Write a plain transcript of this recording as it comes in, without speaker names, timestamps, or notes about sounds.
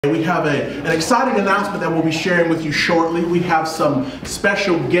We have an exciting announcement that we'll be sharing with you shortly. We have some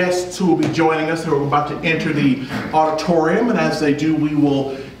special guests who will be joining us who are about to enter the auditorium, and as they do, we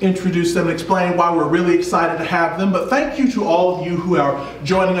will introduce them and explain why we're really excited to have them. But thank you to all of you who are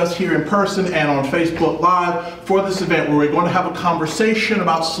joining us here in person and on Facebook Live for this event where we're going to have a conversation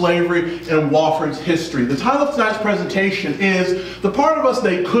about slavery in Wofford's history. The title of tonight's presentation is The Part of Us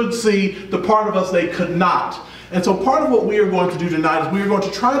They Could See, the Part of Us They Could Not. And so part of what we are going to do tonight is we are going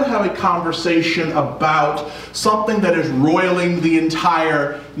to try to have a conversation about something that is roiling the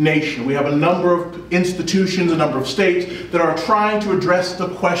entire nation. We have a number of institutions, a number of states that are trying to address the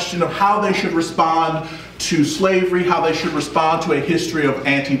question of how they should respond to slavery, how they should respond to a history of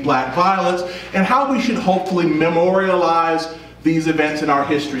anti-black violence, and how we should hopefully memorialize these events in our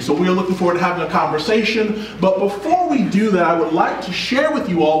history. So we are looking forward to having a conversation. But before we do that, I would like to share with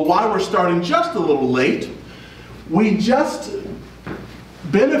you all why we're starting just a little late. We just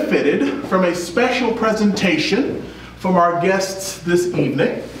benefited from a special presentation from our guests this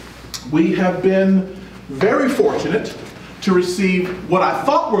evening. We have been very fortunate to receive what I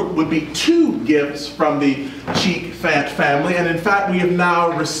thought would be 2 gifts from the Cheek Fant family, and in fact we have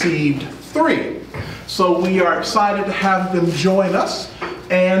now received 3. So we are excited to have them join us.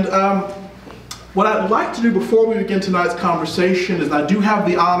 And what I'd like to do before we begin tonight's conversation is I do have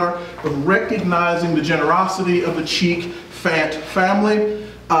the honor of recognizing the generosity of the Cheek Fant family.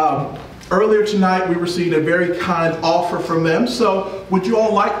 Earlier tonight we received a very kind offer from them. So would you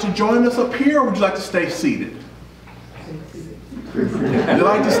all like to join us up here, or would you like to stay seated? You'd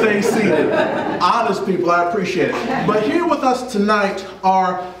like to stay seated. Honest people, I appreciate it. But here with us tonight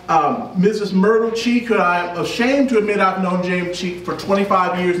are Mrs. Myrtle Cheek, who I am ashamed to admit I've known James Cheek for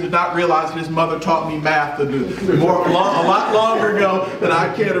 25 years and did not realize that his mother taught me math a lot longer ago than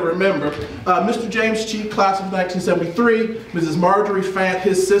I care to remember. Mr. James Cheek, class of 1973. Mrs. Marjorie Fant,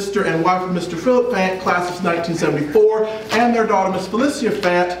 his sister and wife of Mr. Phillip Fant, class of 1974. And their daughter, Miss Felicia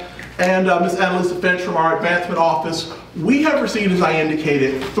Fant, and Ms. Annalisa Finch from our advancement office. We have received, as I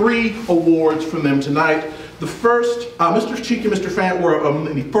indicated, 3 awards from them tonight. The first, Mr. Cheek and Mr. Fant were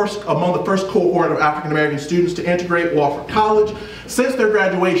among the first cohort of African American students to integrate Wofford College. Since their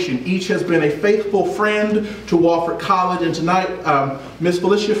graduation, each has been a faithful friend to Wofford College, and tonight, Ms.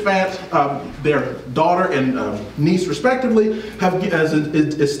 Felicia Fant, their daughter and niece respectively, has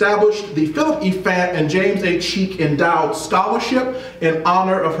established the Philip E. Fant and James A. Cheek Endowed Scholarship in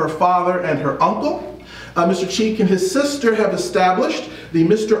honor of her father and her uncle. Mr. Cheek and his sister have established the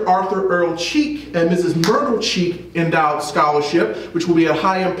Mr. Arthur Earl Cheek and Mrs. Myrtle Cheek Endowed Scholarship, which will be a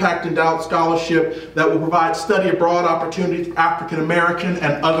high-impact endowed scholarship that will provide study abroad opportunities for African American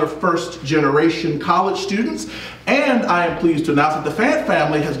and other first-generation college students. And I am pleased to announce that the Fant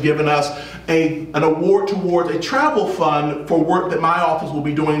family has given us an award towards a travel fund for work that my office will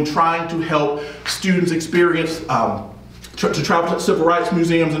be doing, trying to help students experience to travel to civil rights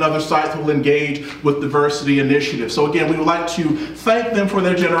museums and other sites that will engage with diversity initiatives. So again, we would like to thank them for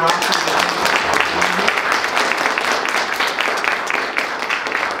their generosity.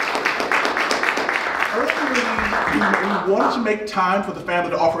 Earlier, we wanted to make time for the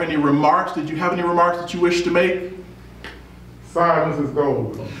family to offer any remarks. Did you have any remarks that you wish to make? Silence is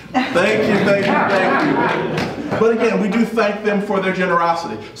gold. Thank you, thank you, thank you. But again, we do thank them for their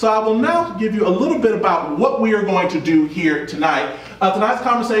generosity. So I will now give you a little bit about what we are going to do here tonight. Tonight's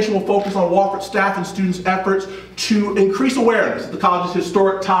conversation will focus on Wofford staff and students' efforts to increase awareness of the college's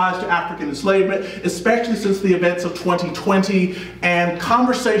historic ties to African enslavement, especially since the events of 2020, and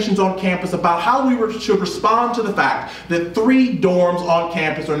conversations on campus about how we should respond to the fact that 3 dorms on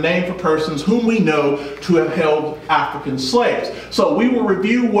campus are named for persons whom we know to have held African slaves. So we will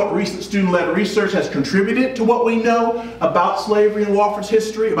review what recent student-led research has contributed to what we know about slavery in Wofford's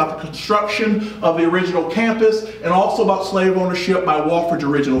history, about the construction of the original campus, and also about slave ownership by Wofford's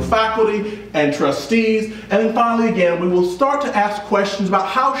original faculty and trustees. And then finally, again, we will start to ask questions about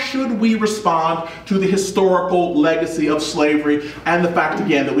how should we respond to the historical legacy of slavery and the fact,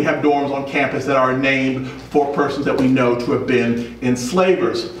 again, that we have dorms on campus that are named for persons that we know to have been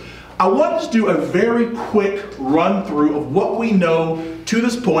enslavers. I wanted to do a very quick run through of what we know to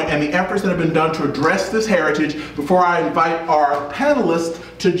this point and the efforts that have been done to address this heritage before I invite our panelists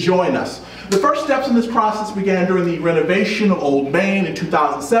to join us. The first steps in this process began during the renovation of Old Main in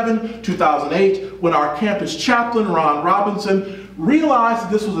 2007, 2008, when our campus chaplain, Ron Robinson, realized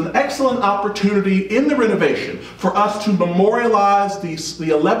that this was an excellent opportunity in the renovation for us to memorialize the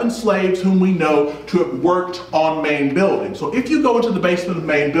 11 slaves whom we know to have worked on Main Building. So if you go into the basement of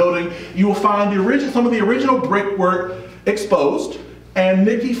Main Building, you will find some of the original brickwork exposed. And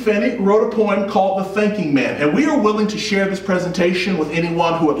Nikki Finney wrote a poem called The Thinking Man. And we are willing to share this presentation with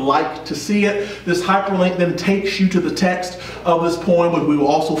anyone who would like to see it. This hyperlink then takes you to the text of this poem, which we will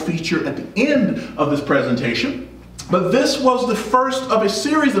also feature at the end of this presentation. But this was the first of a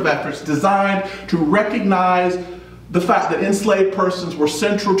series of efforts designed to recognize the fact that enslaved persons were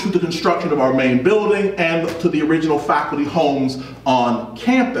central to the construction of our main building and to the original faculty homes on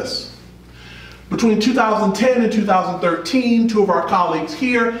campus. Between 2010 and 2013, two of our colleagues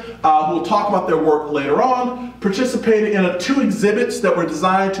here, who will talk about their work later on, participated in two exhibits that were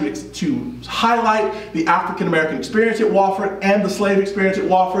designed to highlight the African American experience at Wofford and the slave experience at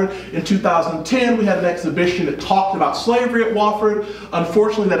Wofford. In 2010, we had an exhibition that talked about slavery at Wofford.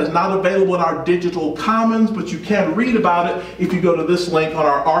 Unfortunately, that is not available in our digital commons, but you can read about it if you go to this link on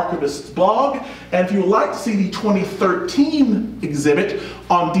our archivist's blog. And if you would like to see the 2013 exhibit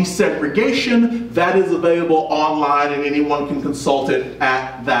on desegregation, that is available online and anyone can consult it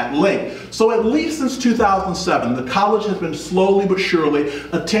at that link. So at least since 2007, the college has been slowly but surely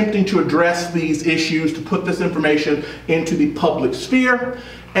attempting to address these issues, to put this information into the public sphere.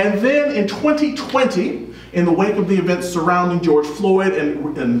 And then in 2020, in the wake of the events surrounding George Floyd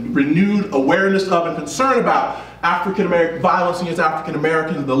and renewed awareness of and concern about violence against African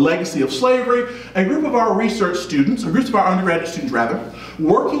Americans and the legacy of slavery, a group of our research students, a group of our undergraduate students rather,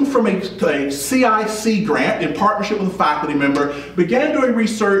 working from a CIC grant in partnership with a faculty member, began doing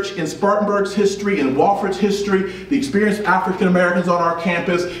research in Spartanburg's history, in Wofford's history, the experience of African Americans on our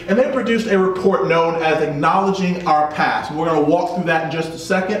campus, and they produced a report known as Acknowledging Our Past. We're going to walk through that in just a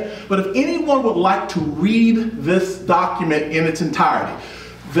second, but if anyone would like to read this document in its entirety,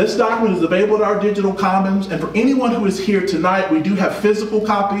 this document is available in our digital commons, and for anyone who is here tonight, we do have physical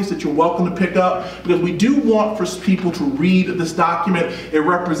copies that you're welcome to pick up, because we do want for people to read this document. It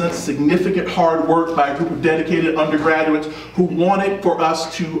represents significant hard work by a group of dedicated undergraduates who wanted for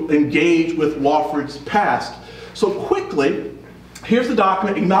us to engage with Wofford's past. So quickly, here's the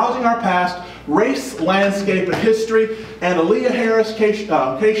document, Acknowledging Our Past, Race, Landscape, and History. And Aaliyah Harris,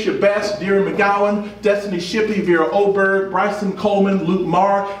 Keisha Best, Deera McGowan, Destiny Shippey, Vera Oberg, Bryson Coleman, Luke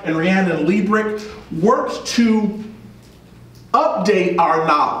Marr, and Rhiannon Liebrick worked to update our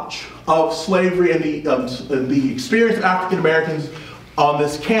knowledge of slavery and the experience of African Americans on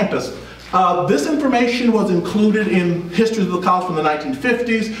this campus. This information was included in Histories of the College from the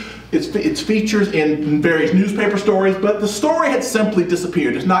 1950s. It's features in various newspaper stories, but the story had simply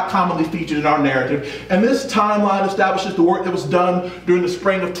disappeared. It's not commonly featured in our narrative. And this timeline establishes the work that was done during the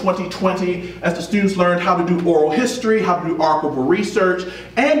spring of 2020 as the students learned how to do oral history, how to do archival research,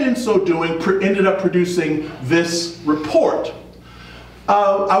 and in so doing ended up producing this report.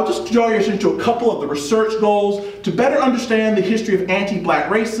 I'll just draw your attention to a couple of the research goals. To better understand the history of anti-black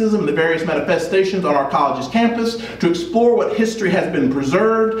racism and the various manifestations on our college's campus, to explore what history has been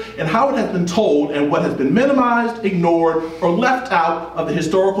preserved and how it has been told and what has been minimized, ignored, or left out of the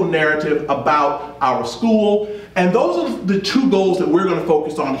historical narrative about our school. And those are the two goals that we're going to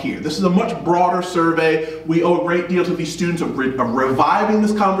focus on here. This is a much broader survey. We owe a great deal to these students of reviving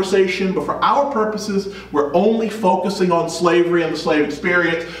this conversation, but for our purposes, we're only focusing on slavery and the slave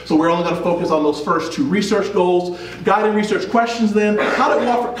experience, so we're only going to focus on those first two research goals. Guiding research questions then: how did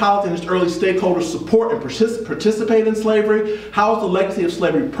Wofford College and its early stakeholders support and participate in slavery? How is the legacy of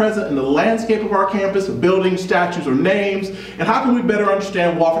slavery present in the landscape of our campus, buildings, statues, or names? And how can we better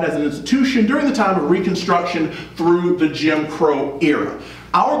understand Wofford as an institution during the time of Reconstruction through the Jim Crow era?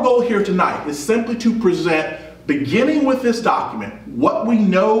 Our goal here tonight is simply to present, beginning with this document, what we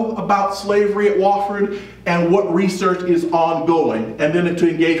know about slavery at Wofford and what research is ongoing, and then to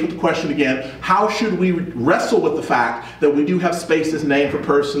engage with the question again, how should we wrestle with the fact that we do have spaces named for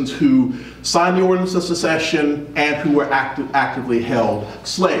persons who signed the Ordinance of Secession and who were actively held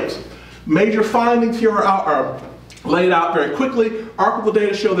slaves. Major findings here are laid out very quickly. Archival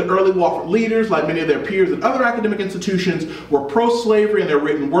data show that early Wofford leaders, like many of their peers at other academic institutions, were pro-slavery in their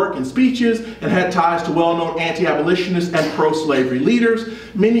written work and speeches and had ties to well-known anti-abolitionists and pro-slavery leaders.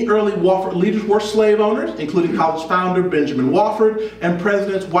 Many early Wofford leaders were slave owners, including college founder Benjamin Wofford and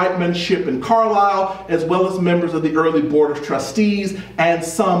presidents Whiteman, Shipp, and Carlisle, as well as members of the early Board of Trustees and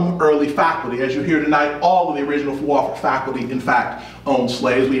some early faculty. As you hear tonight, all of the original Wofford faculty, in fact, owned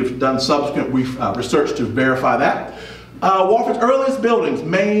slaves. We have done subsequent research to verify that. Wofford's earliest buildings,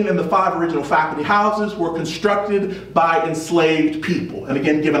 Main and the 5 original faculty houses, were constructed by enslaved people. And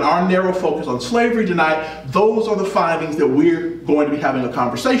again, given our narrow focus on slavery tonight, those are the findings that we're going to be having a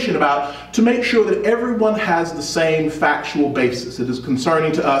conversation about to make sure that everyone has the same factual basis. It is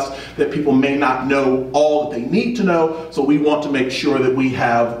concerning to us that people may not know all that they need to know, so we want to make sure that we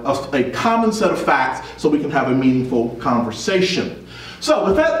have a common set of facts so we can have a meaningful conversation. So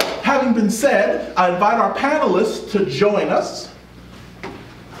with that having been said, I invite our panelists to join us.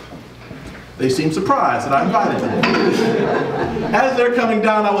 They seem surprised that I invited them. As they're coming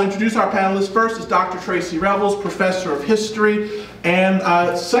down, I will introduce our panelists. First is Dr. Tracy Revels, Professor of History,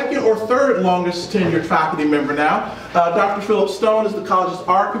 and second or third longest tenured faculty member now. Dr. Phillip Stone is the college's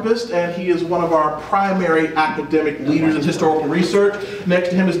archivist, and he is one of our primary academic leaders in historical research. Next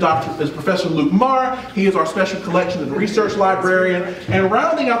to him is Professor Luke Marr. He is our special collections and research librarian. And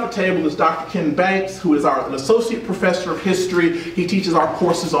rounding out the table is Dr. Kenneth Banks, who is an associate professor of history. He teaches our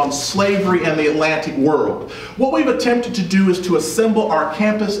courses on slavery and the Atlantic world. What we've attempted to do is to assemble our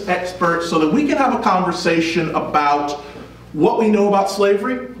campus experts so that we can have a conversation about what we know about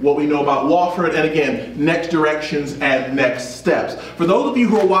slavery, what we know about Wofford, and again, next directions and next steps. For those of you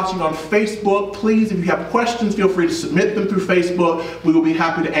who are watching on Facebook, please, if you have questions, feel free to submit them through Facebook. We will be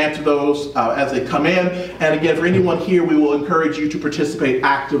happy to answer those as they come in. And again, for anyone here, we will encourage you to participate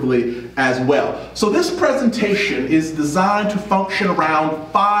actively as well. So this presentation is designed to function around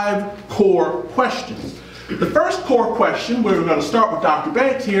 5 core questions. The first core question, where we're going to start with Dr.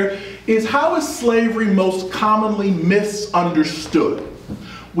 Banks here, is how is slavery most commonly misunderstood?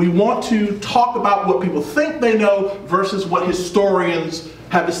 We want to talk about what people think they know versus what historians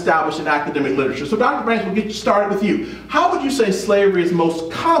have established in academic literature. So Dr. Banks, we'll get you started with you. How would you say slavery is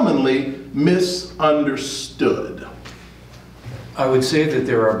most commonly misunderstood? I would say that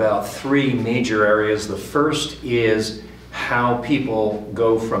there are about 3 major areas. The first is how people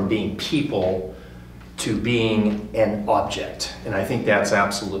go from being people to being an object. And I think that's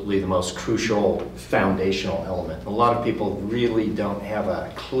absolutely the most crucial foundational element. A lot of people really don't have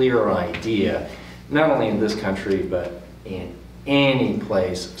a clear idea, not only in this country, but in any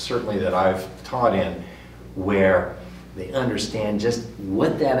place, certainly that I've taught in, where they understand just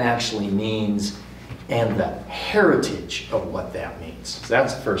what that actually means and the heritage of what that means. So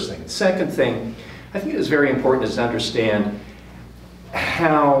that's the first thing. The second thing I think is very important is to understand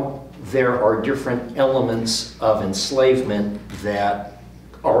how there are different elements of enslavement that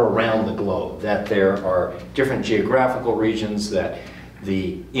are around the globe, that there are different geographical regions, that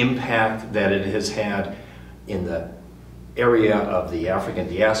the impact that it has had in the area of the African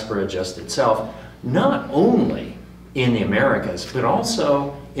diaspora just itself, not only in the Americas, but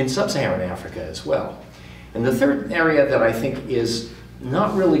also in sub-Saharan Africa as well. And the third area that I think is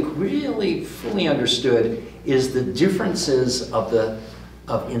not really fully understood is the differences of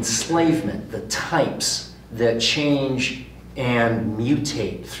enslavement, the types that change and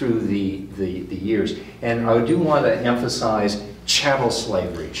mutate through the years. And I do want to emphasize chattel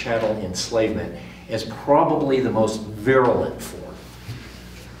slavery, chattel enslavement, as probably the most virulent form.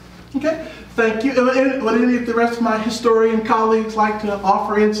 Okay, thank you. Would any of the rest of my historian colleagues like to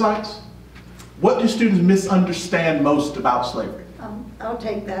offer insights? What do students misunderstand most about slavery? I'll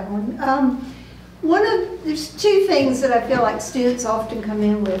take that one. There's 2 things that I feel like students often come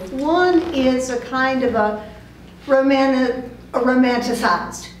in with. One is a kind of a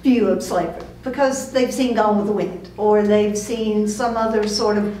romanticized view of slavery because they've seen Gone with the Wind, or they've seen some other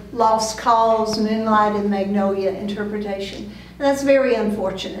sort of Lost Cause, Moonlight and Magnolia interpretation. And that's very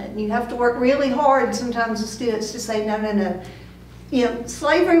unfortunate. And you have to work really hard sometimes with students to say, no. You know,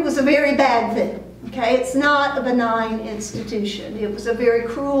 slavery was a very bad thing. Okay, it's not a benign institution. It was a very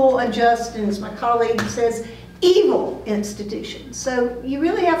cruel, unjust, and as my colleague says, evil institution. So you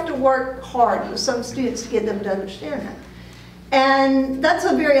really have to work hard with some students to get them to understand that. And that's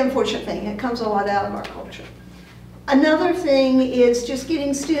a very unfortunate thing. It comes a lot out of our culture. Another thing is just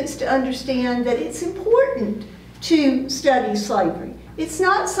getting students to understand that it's important to study slavery. It's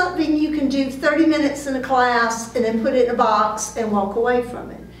not something you can do 30 minutes in a class and then put it in a box and walk away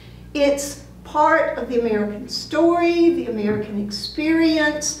from it. It's part of the American story, the American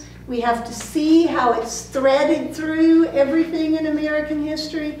experience. We have to see how it's threaded through everything in American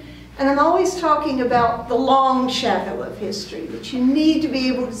history. And I'm always talking about the long shadow of history, that you need to be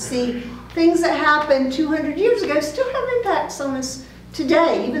able to see things that happened 200 years ago still have impacts on us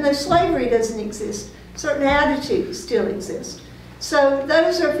today. Even though slavery doesn't exist, certain attitudes still exist. So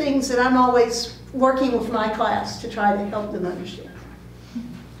those are things that I'm always working with my class to try to help them understand.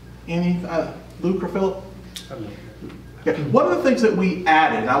 Any, Luke or Phillip? Okay. One of the things that we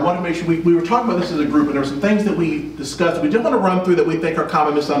added, and I want to make sure, we were talking about this as a group, and there were some things that we discussed we just want to run through that we think are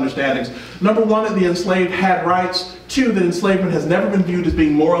common misunderstandings. Number 1, that the enslaved had rights. 2, that enslavement has never been viewed as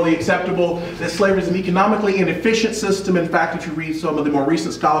being morally acceptable. That slavery is an economically inefficient system. In fact, if you read some of the more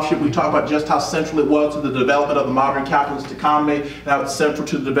recent scholarship, we talk about just how central it was to the development of the modern capitalist economy, and how it's central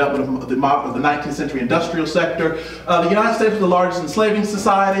to the development of the 19th century industrial sector. The United States was the largest enslaving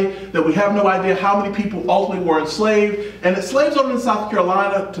society, that we have no idea how many people ultimately were enslaved. and that slaves owned in South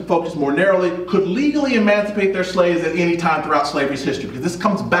Carolina, to focus more narrowly, could legally emancipate their slaves at any time throughout slavery's history, because this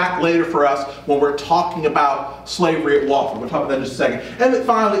comes back later for us when we're talking about slavery at Wofford. We'll talk about that in just a second. And that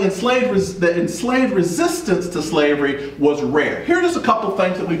finally, the enslaved resistance to slavery was rare. Here are just a couple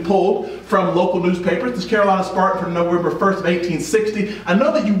things that we pulled from local newspapers. This Carolina Spartan from November 1st of 1860. I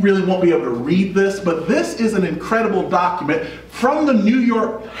know that you really won't be able to read this, but this is an incredible document from the New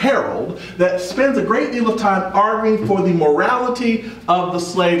York Herald that spends a great deal of time arguing for the morality of the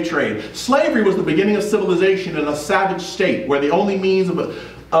slave trade. Slavery was the beginning of civilization in a savage state where the only means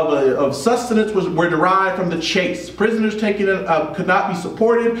of sustenance were derived from the chase. Prisoners taken could not be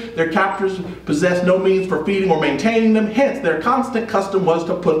supported. Their captors possessed no means for feeding or maintaining them. Hence, their constant custom was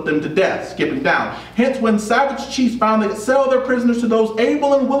to put them to death, skipping down. Hence, when savage chiefs found they could sell their prisoners to those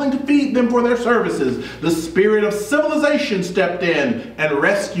able and willing to feed them for their services, the spirit of civilization stepped in and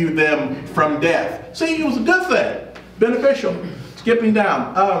rescued them from death. See, it was a good thing, beneficial. Skipping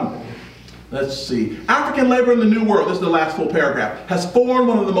down. Let's see. African labor in the New World, this is the last full paragraph, has formed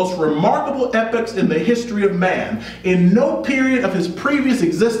one of the most remarkable epochs in the history of man. In no period of his previous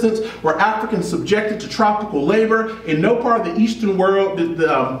existence were Africans subjected to tropical labor. In no part of the Eastern world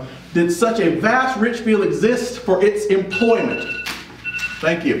did such a vast rich field exist for its employment.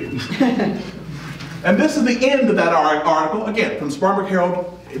 Thank you. And this is the end of that article, again, from Spartanburg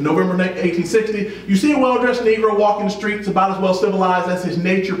Herald, in November 1860. You see a well-dressed Negro walking the streets, about as well civilized as his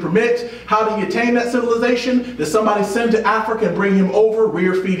nature permits. How did he attain that civilization? Did somebody send to Africa and bring him over,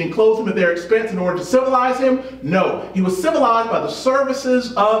 rear, feed, and clothe him at their expense in order to civilize him? No. He was civilized by the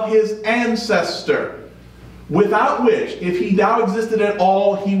services of his ancestor, without which, if he now existed at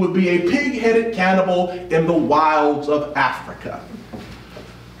all, he would be a pig-headed cannibal in the wilds of Africa.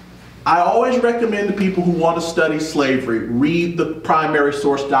 I always recommend to people who want to study slavery, read the primary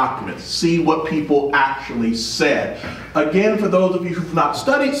source documents, see what people actually said. Again, for those of you who've not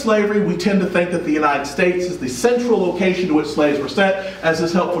studied slavery, we tend to think that the United States is the central location to which slaves were sent. As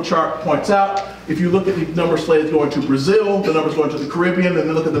this helpful chart points out, if you look at the number of slaves going to Brazil, the numbers going to the Caribbean, and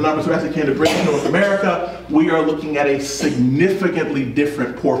then look at the numbers who actually came to Britain, North America, we are looking at a significantly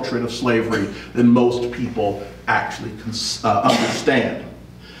different portrait of slavery than most people actually understand.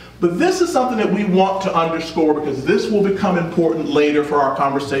 But this is something that we want to underscore because this will become important later for our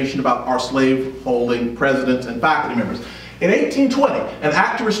conversation about our slave-holding presidents and faculty members. In 1820, an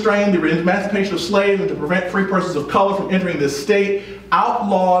act to restrain the emancipation of slaves and to prevent free persons of color from entering this state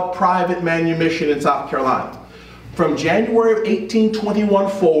outlawed private manumission in South Carolina. From January of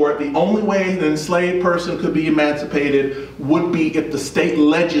 1821 forward, the only way an enslaved person could be emancipated would be if the state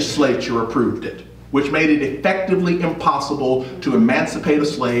legislature approved it, which made it effectively impossible to emancipate a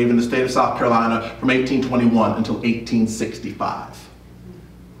slave in the state of South Carolina from 1821 until 1865.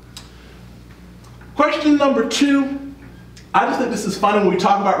 Question number 2. I just think this is funny when we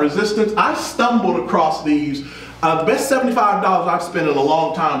talk about resistance. I stumbled across these. The best $75 I've spent in a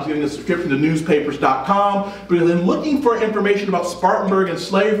long time is getting a subscription to newspapers.com, because in looking for information about Spartanburg and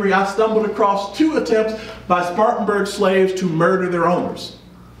slavery, I stumbled across 2 attempts by Spartanburg slaves to murder their owners.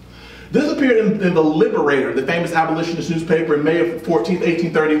 This appeared in The Liberator, the famous abolitionist newspaper, in May of 14th,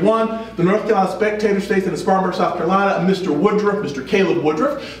 1831. The North Carolina Spectator states that in Spartanburg, South Carolina, Mr. Woodruff, Mr. Caleb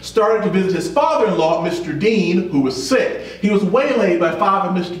Woodruff, started to visit his father-in-law, Mr. Dean, who was sick. He was waylaid by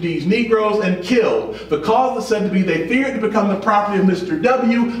 5 of Mr. D's Negroes and killed. The cause was said to be they feared to become the property of Mr.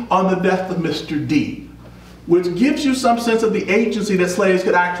 W on the death of Mr. D, which gives you some sense of the agency that slaves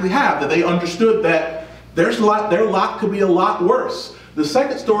could actually have, that they understood that their lot could be a lot worse. The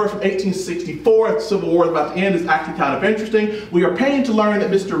second story from 1864, the Civil War is about to end, is actually kind of interesting. We are pained to learn that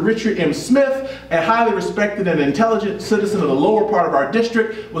Mr. Richard M. Smith, a highly respected and intelligent citizen of the lower part of our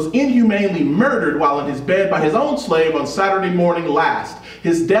district, was inhumanely murdered while in his bed by his own slave on Saturday morning last.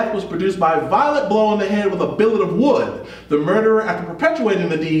 His death was produced by a violent blow on the head with a billet of wood. The murderer, after perpetuating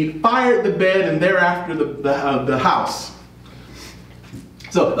the deed, fired the bed and thereafter the house.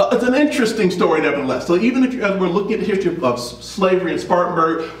 So it's an interesting story nevertheless. So even if as we're looking at the history of slavery in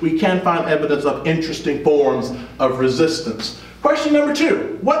Spartanburg, we can find evidence of interesting forms of resistance. Question number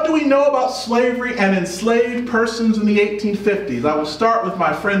 2. What do we know about slavery and enslaved persons in the 1850s? I will start with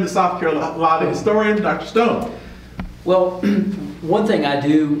my friend, the South Carolina historian, Dr. Stone. Well, one thing I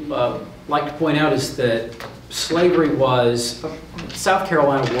do like to point out is that slavery was, South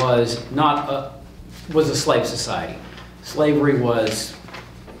Carolina was a slave society. Slavery was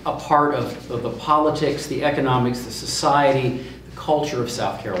a part of the politics, the economics, the society, the culture of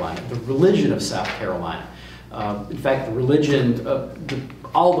South Carolina, the religion of South Carolina. In fact, the religion,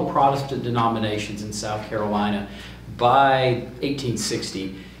 all the Protestant denominations in South Carolina by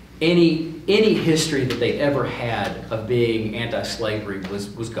 1860 any history that they ever had of being anti-slavery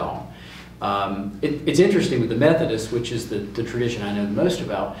was gone. It's interesting with the Methodists, which is the tradition I know the most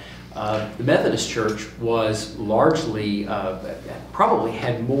about. The Methodist Church was largely, probably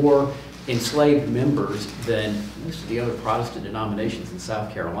had more enslaved members than most of the other Protestant denominations in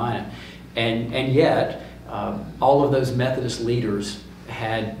South Carolina. And yet, all of those Methodist leaders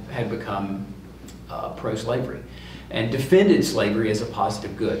had become pro-slavery and defended slavery as a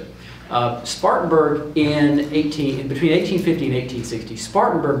positive good. Spartanburg between 1850 and 1860,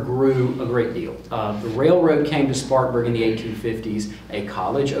 Spartanburg grew a great deal. The railroad came to Spartanburg in the 1850s. A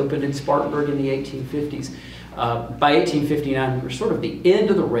college opened in Spartanburg in the 1850s. By 1859, we were sort of the end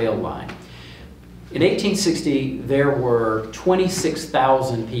of the rail line. In 1860, there were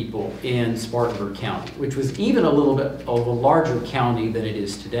 26,000 people in Spartanburg County, which was even a little bit of a larger county than it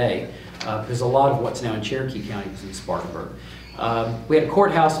is today, because a lot of what's now in Cherokee County was in Spartanburg. We had a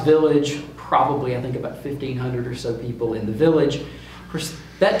courthouse village, probably I think about 1,500 or so people in the village. Of course,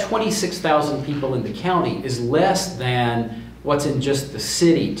 that 26,000 people in the county is less than what's in just the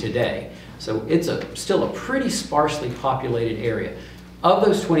city today. So it's still a pretty sparsely populated area. Of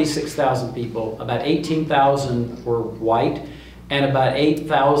those 26,000 people, about 18,000 were white and about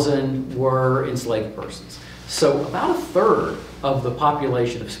 8,000 were enslaved persons. So about a third of the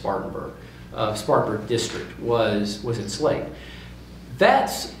population of Spartanburg district was enslaved.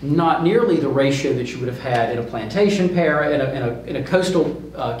 That's not nearly the ratio that you would have had in a plantation parish, in a coastal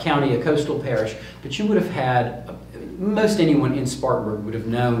county, a coastal parish, but you would have had, most anyone in Spartanburg would have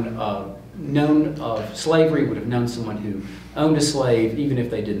known of slavery, would have known someone who owned a slave, even if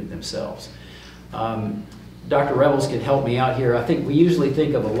they didn't themselves. Dr. Revels can help me out here. I think we usually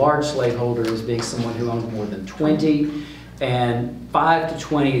think of a large slaveholder as being someone who owned more than 20, and 5 to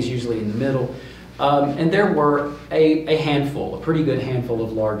 20 is usually in the middle. And there were a handful, a pretty good handful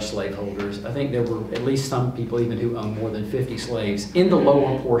of large slaveholders. I think there were at least some people even who owned more than 50 slaves in the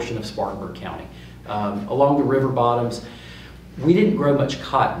lower portion of Spartanburg County. Along the river bottoms, we didn't grow much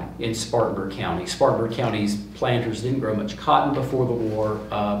cotton in Spartanburg County. Spartanburg County's planters didn't grow much cotton before the war,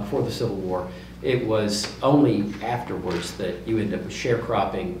 before the Civil War. It was only afterwards that you end up with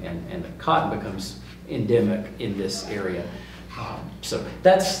sharecropping and the cotton becomes endemic in this area. So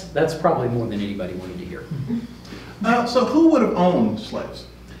that's probably more than anybody wanted to hear. So who would have owned slaves?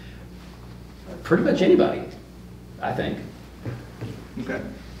 Pretty much anybody, I think. Okay.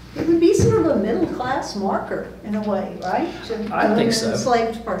 It would be sort of a middle-class marker in a way, right? I think so. An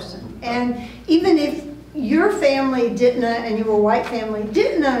enslaved person. And even if your family didn't, and your white family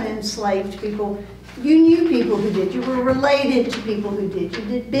didn't own enslaved people, you knew people who did. You were related to people who did. You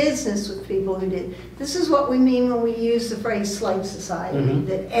did business with people who did. This is what we mean when we use the phrase slave society,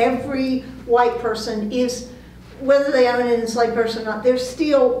 that every white person is, whether they own an enslaved person or not, they're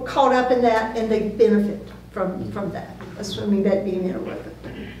still caught up in that and they benefit from that. That's what I mean by being interwoven.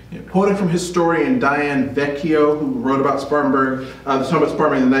 Quoted from historian Diane Vecchio, who wrote about Spartanburg, talking about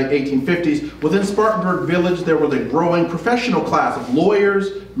Spartanburg in the 1850s. Within Spartanburg Village, there was a growing professional class of lawyers,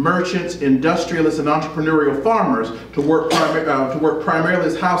 merchants, industrialists, and entrepreneurial farmers to work primarily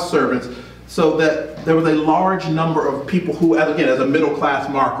as house servants, so that there was a large number of people who, again, as a middle class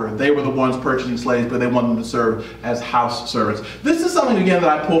marker, they were the ones purchasing slaves, but they wanted them to serve as house servants. This is something, again, that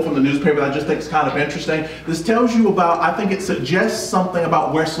I pulled from the newspaper that I just think is kind of interesting. This tells you about, I think it suggests something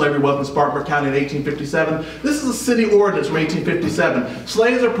about where slavery was in Spartanburg County in 1857. This is a city ordinance from 1857.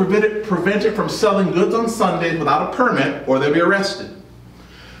 Slaves are prevented from selling goods on Sundays without a permit, or they'll be arrested.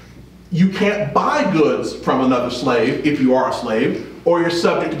 You can't buy goods from another slave if you are a slave, or you're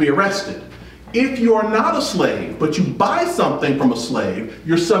subject to be arrested. If you are not a slave, but you buy something from a slave,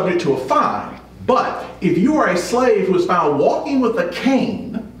 you're subject to a fine. But if you are a slave who is found walking with a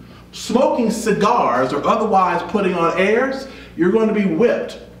cane, smoking cigars, or otherwise putting on airs, you're going to be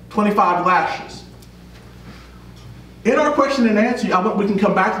whipped 25 lashes. In our question and answer, we can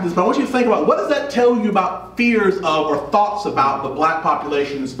come back to this, but I want you to think about, what does that tell you about fears of or thoughts about the black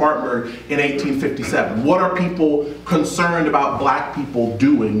population in Spartanburg in 1857? What are people concerned about black people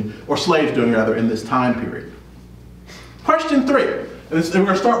doing, or slaves doing rather, in this time period? Question 3, and we're going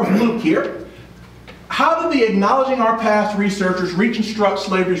to start with Luke here. How did the Acknowledging Our Past researchers reconstruct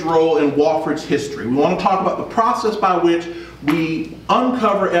slavery's role in Wofford's history? We want to talk about the process by which we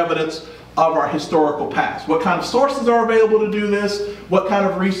uncover evidence of our historical past. What kind of sources are available to do this? What kind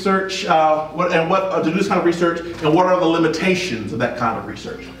of research, to do this kind of research, and what are the limitations of that kind of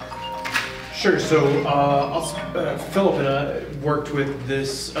research? Sure. So Philip and I worked with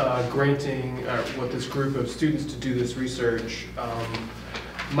this this group of students to do this research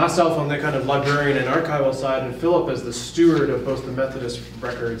myself on the kind of librarian and archival side, and Phillip as the steward of both the Methodist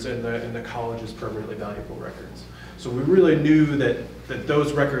records and the college's permanently valuable records. So we really knew that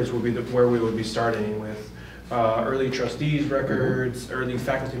those records would be where we would be starting with early trustees records, early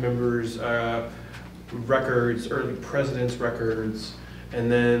faculty members records, early presidents records, and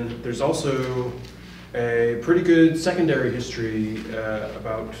then there's also a pretty good secondary history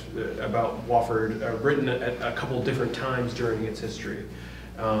about Wofford, written at a couple different times during its history.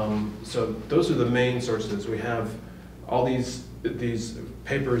 So those are the main sources. We have all these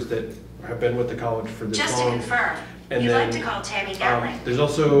papers that have been with the college for this Just long. to confirm, And you'd then, like to call Tammy Dowling. there's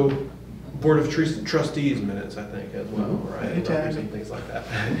also Board of Trustees minutes, I think, as well, right? Hey, Tammy. Records and things like that.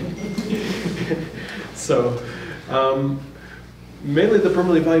 So, mainly the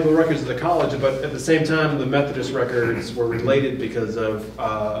permanently valuable records of the college, but at the same time, the Methodist records were related because of,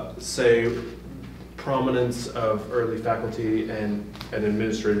 say, prominence of early faculty and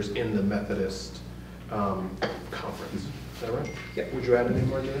administrators in the Methodist conference. Is that right? Yeah. Would you add any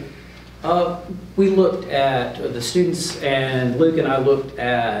more to that? We looked at the students, and Luke and I looked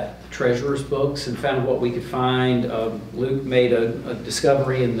at treasurer's books and found what we could find. Luke made a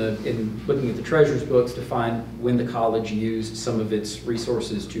discovery in looking at the treasurer's books to find when the college used some of its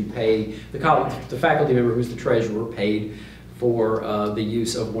resources to pay the faculty member who's the treasurer paid for the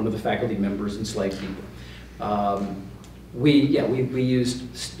use of one of the faculty members' enslaved people. We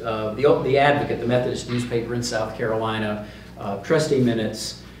used the Advocate, the Methodist newspaper in South Carolina, trustee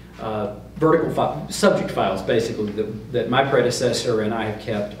minutes, subject files, basically, that my predecessor and I have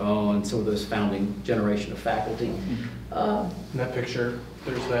kept on some of those founding generation of faculty. In that picture,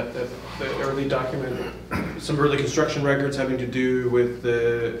 there's that early document, some early construction records having to do with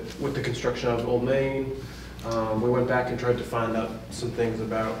the construction of Old Main. We went back and tried to find out some things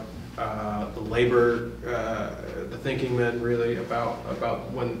about the labor, the thinking men really about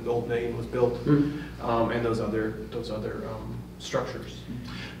when Old Main was built, and those other structures.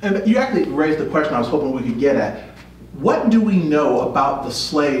 And you actually raised the question I was hoping we could get at. What do we know about the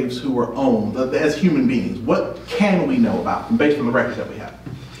slaves who were owned as human beings? What can we know about them based on the records that we have?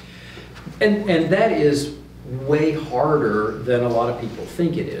 And that is way harder than a lot of people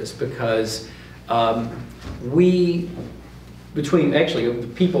think it is, because between actually the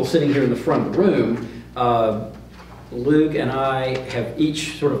people sitting here in the front of the room, Luke and I have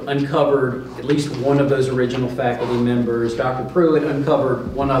each sort of uncovered at least one of those original faculty members. Dr. Pruitt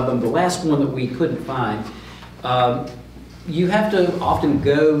uncovered one of them, the last one that we couldn't find. You have to often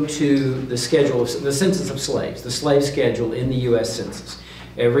go to the schedule of the Census of Slaves, the slave schedule in the U.S. Census.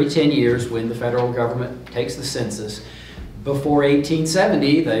 Every 10 years when the federal government takes the census, before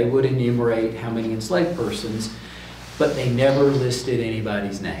 1870 they would enumerate how many enslaved persons, but they never listed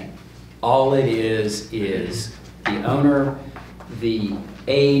anybody's name. All it is the owner, the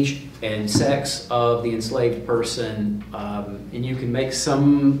age and sex of the enslaved person, and you can make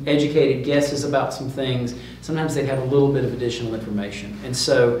some educated guesses about some things. Sometimes they'd have a little bit of additional information. And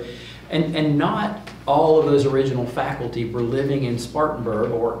so, and not all of those original faculty were living in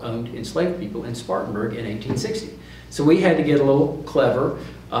Spartanburg or owned enslaved people in Spartanburg in 1860. So we had to get a little clever.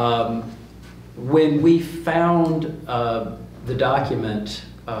 When we found the document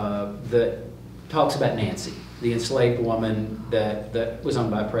that talks about Nancy, the enslaved woman that was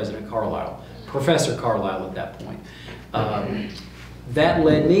owned by President Carlisle, Professor Carlisle at that point. That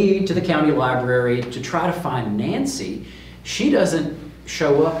led me to the county library to try to find Nancy. She doesn't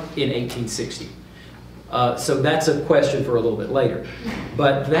show up in 1860. So that's a question for a little bit later.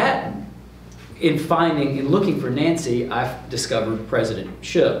 But that, in looking for Nancy, I've discovered President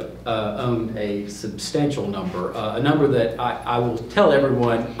Shipp owned a substantial number, a number that I will tell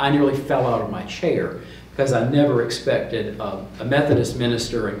everyone I nearly fell out of my chair, because I never expected a Methodist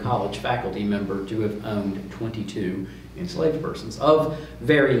minister and college faculty member to have owned 22 enslaved persons of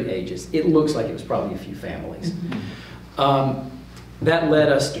varying ages. It looks like it was probably a few families. That led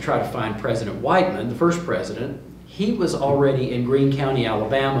us to try to find President Whiteman, the first president. He was already in Greene County,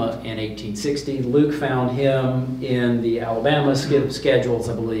 Alabama in 1860. Luke found him in the Alabama schedules,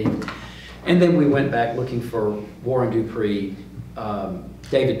 I believe. And then we went back looking for Warren Dupree,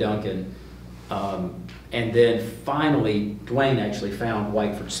 David Duncan, and then finally, Dwain actually found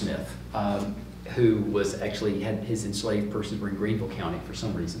Whiteford Smith, who was actually had his enslaved persons were in Greenville County for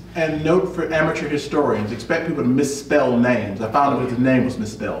some reason. And note for amateur historians, expect people to misspell names. I found out that the name was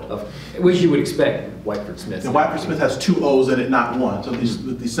misspelled. Which you would expect Whiteford Smith. And Whiteford Smith has 2 O's in it, not 1. So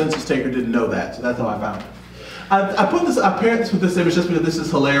the census taker didn't know that. So that's how I found it. I paired this with this image just because this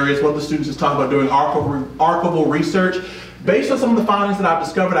is hilarious. One of the students is talking about doing archival research. Based on some of the findings that I've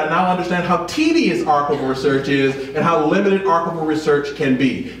discovered, I now understand how tedious archival research is and how limited archival research can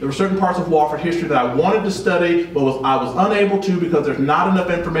be. There were certain parts of Wofford history that I wanted to study, but I was unable to because there's not enough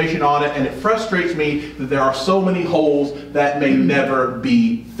information on it, and it frustrates me that there are so many holes that may never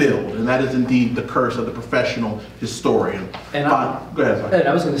be filled. And that is indeed the curse of the professional historian. And go ahead, sorry. And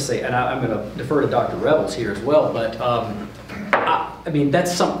I was going to say, and I'm going to defer to Dr. Revels here as well, but I mean,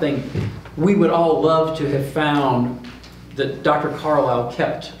 that's something we would all love to have found, that Dr. Carlisle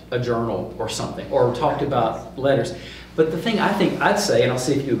kept a journal or something, or talked about letters. But the thing I think I'd say, and I'll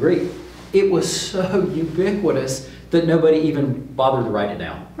see if you agree, it was so ubiquitous that nobody even bothered to write it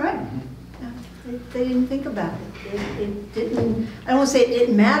down. Right. Yeah, they didn't think about it. It didn't, I don't want to say it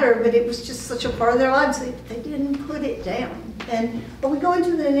didn't matter, but it was just such a part of their lives. They didn't put it down. And are we going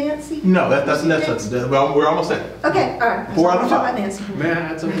to the Nancy? No, that's well, we're almost there. Okay, all right. 4 out of 5. About Nancy. May I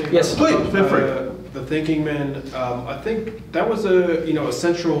add something? Yes, please, feel free. The thinking men, I think that was a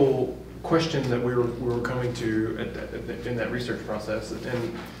central question that we were coming to in that research process,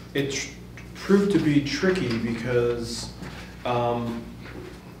 and it proved to be tricky because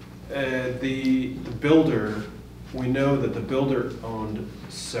the builder, we know that the builder owned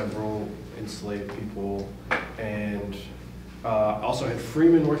several enslaved people and also had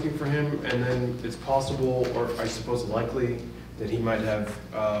freemen working for him, and then it's possible, or I suppose likely, that he might have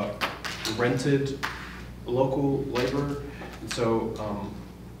rented local labor. And so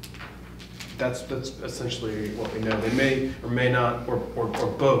that's essentially what we know. They may or may not, or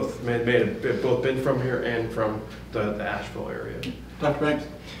both, may have both been from here and from the Asheville area. Dr. Banks?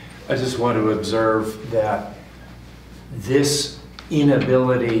 I just want to observe that this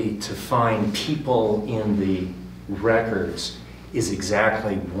inability to find people in the records is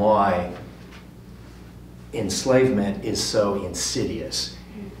exactly why enslavement is so insidious.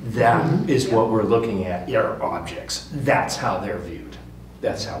 That is what we're looking at, are objects. That's how they're viewed.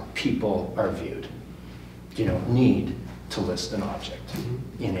 That's how people are viewed. You don't need to list an object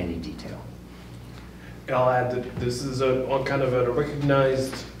in any detail. And I'll add that this is kind of a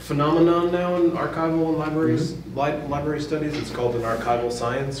recognized phenomenon now in archival and library studies. It's called an archival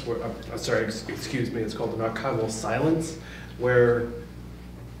science. Excuse me, it's called an archival silence, where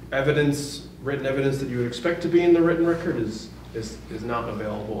written evidence that you would expect to be in the written record is not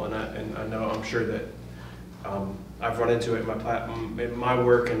available. And I'm sure that I've run into it in my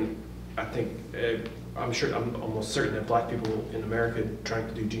work, and I think I'm almost certain that Black people in America trying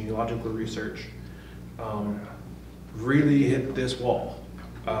to do genealogical research really hit this wall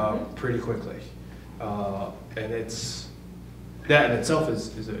pretty quickly, and that in itself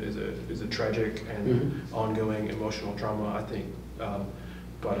is a tragic and ongoing emotional trauma, I think.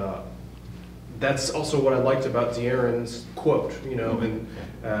 But that's also what I liked about De'Aaron's quote, and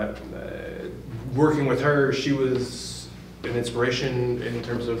working with her, she was an inspiration in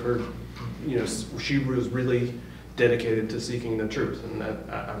terms of her, she was really dedicated to seeking the truth, and that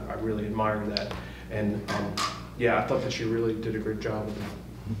I really admire that. And I thought that she really did a great job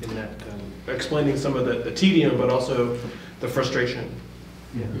in that, explaining some of the tedium, but also the frustration.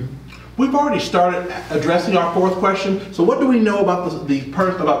 Yeah. We've already started addressing our 4th question. So what do we know about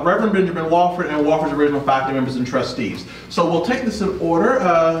about Reverend Benjamin Wofford and Wofford's original faculty members and trustees? So we'll take this in order.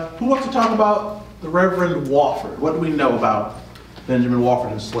 Who wants to talk about the Reverend Wofford? What do we know about Benjamin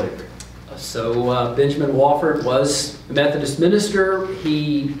Wofford and slavery? So Benjamin Wofford was a Methodist minister.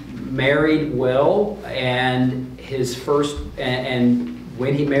 He married well, and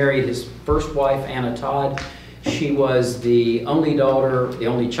when he married his first wife, Anna Todd, she was the only daughter, the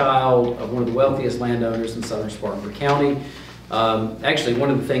only child of one of the wealthiest landowners in southern Spartanburg County. Actually, one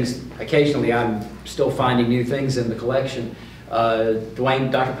of the things, occasionally I'm still finding new things in the collection.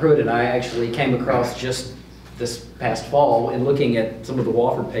 Dr. Pruitt and I actually came across just this past fall, in looking at some of the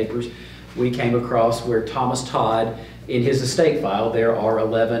Wofford papers, we came across where Thomas Todd, in his estate file, there are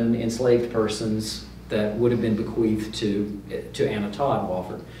 11 enslaved persons that would have been bequeathed to Anna Todd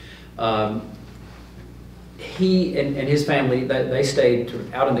Wofford. He and his family, they stayed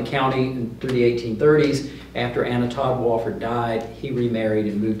out in the county through the 1830s. After Anna Todd Wofford died, he remarried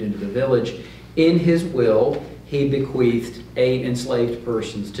and moved into the village. In his will, he bequeathed 8 enslaved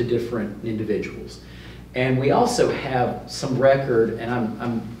persons to different individuals. And we also have some record, and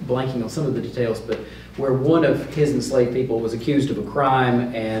I'm blanking on some of the details, but where one of his enslaved people was accused of a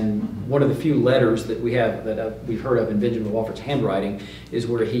crime, and one of the few letters that we have that we've heard of in Benjamin Wofford's handwriting is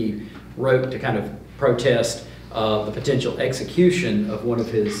where he wrote to kind of protest the potential execution of one of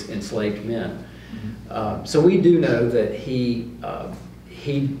his enslaved men. So we do know that he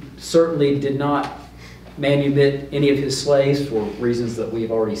certainly did not manumit any of his slaves for reasons that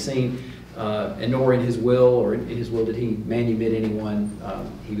we've already seen. and nor in his will or in his will did he manumit anyone.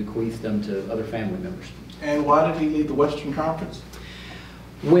 He bequeathed them to other family members. And why did he lead the Western Conference?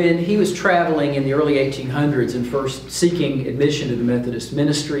 When he was traveling in the early 1800s and first seeking admission to the Methodist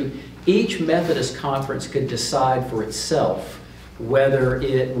ministry, each Methodist conference could decide for itself whether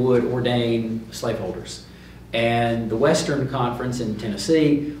it would ordain slaveholders. And the Western Conference in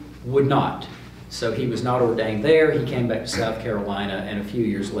Tennessee would not. So he was not ordained there. He came back to South Carolina and a few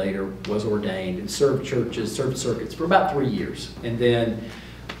years later was ordained and served churches, served circuits for about 3 years. And then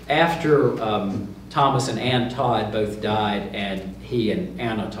after Thomas and Ann Todd both died and he and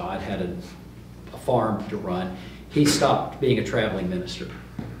Anna Todd had a farm to run, he stopped being a traveling minister.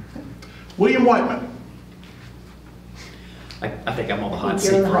 William Whiteman. I think I'm on the hot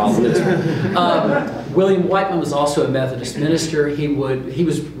seat for all of this. William Whiteman was also a Methodist minister. He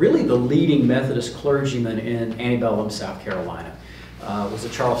was really the leading Methodist clergyman in antebellum South Carolina. Was a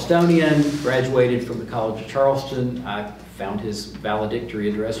Charlestonian, graduated from the College of Charleston. I found his valedictory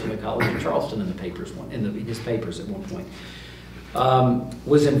address from the College of Charleston in the papers, his papers at one point.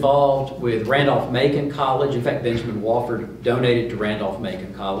 Was involved with Randolph-Macon College. In fact, Benjamin Wofford donated to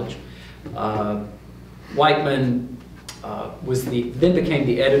Randolph-Macon College. Whiteman then became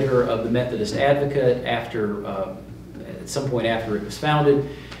the editor of the Methodist Advocate at some point after it was founded,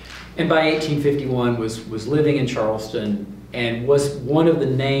 and by 1851 was living in Charleston and was one of the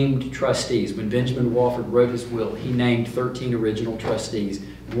named trustees. When Benjamin Wofford wrote his will, he named 13 original trustees.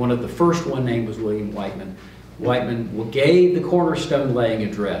 The first one named was William Whiteman. Whiteman gave the cornerstone laying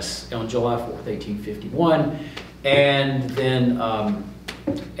address on July 4th, 1851, and then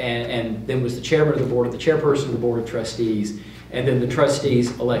was the chairman of the board, the chairperson of the board of trustees, and then the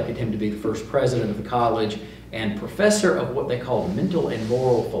trustees elected him to be the first president of the college and professor of what they call mental and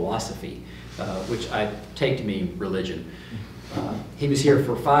moral philosophy, which I take to mean religion. He was here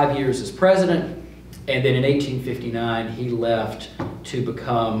for 5 years as president, and then in 1859 he left to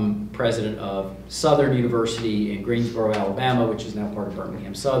become president of Southern University in Greensboro, Alabama, which is now part of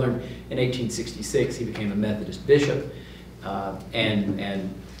Birmingham Southern. In 1866 he became a Methodist bishop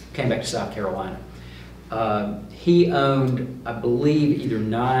and came back to South Carolina. He owned, I believe,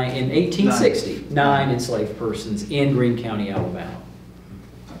 in 1860, nine enslaved persons in Greene County, Alabama.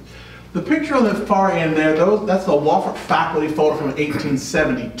 The picture on the far end there, that's a Wofford faculty photo from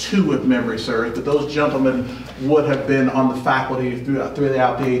 1872, if memory serves, but those gentlemen would have been on the faculty throughout the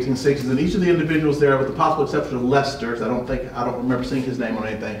 1860s, and each of the individuals there, with the possible exception of Lester, I don't remember seeing his name on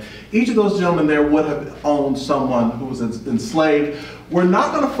anything, each of those gentlemen there would have owned someone who was enslaved. We're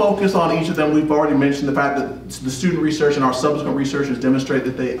not going to focus on each of them. We've already mentioned the fact that the student research and our subsequent researchers demonstrate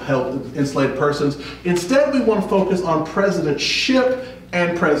that they helped enslaved persons. Instead, we want to focus on President Shipp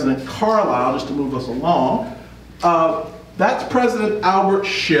and President Carlisle, just to move us along. That's President Albert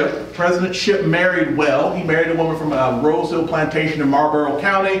Shipp. President Shipp married well. He married a woman from Rosehill Plantation in Marlborough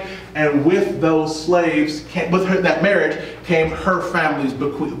County, and with those slaves, with that marriage, came her family's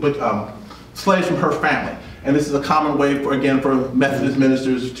slaves from her family. And this is a common way, for Methodist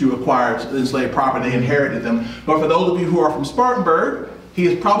ministers to acquire enslaved property. They inherited them. But for those of you who are from Spartanburg, he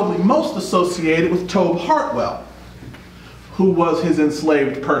is probably most associated with Tobe Hartwell, who was his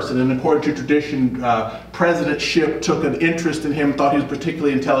enslaved person. And according to tradition, President Shipp took an interest in him, thought he was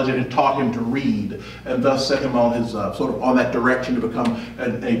particularly intelligent, and taught him to read, and thus set him on his on that direction to become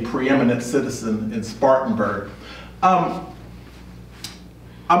a preeminent citizen in Spartanburg.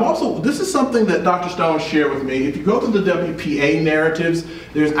 This is something that Dr. Stone shared with me. If you go to the WPA narratives,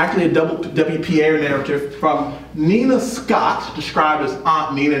 there's actually a WPA narrative from Nina Scott, described as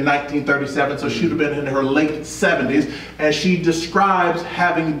Aunt Nina in 1937, so she would have been in her late 70s, and she describes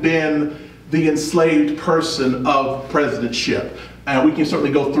having been the enslaved person of President Shipp. And we can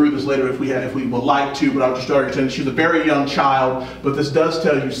certainly go through this later if we would like to, but I'll just start saying she's a very young child, but this does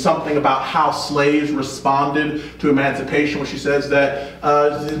tell you something about how slaves responded to emancipation, when she says that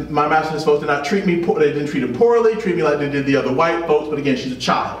my master and his folks did not treat me poor, they didn't treat him poorly, treat me like they did the other white folks, but again, she's a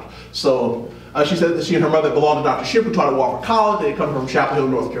child. So she said that she and her mother belonged to Dr. Shipp, who taught at Wofford College. They had come from Chapel Hill,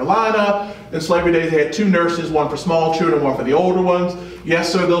 North Carolina. In slavery days, they had 2 nurses, one for small children, one for the older ones.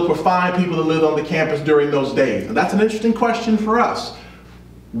 Yes, sir, those were fine people that lived on the campus during those days. And that's an interesting question for us.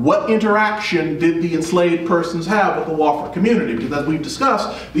 What interaction did the enslaved persons have with the Wofford community? Because as we've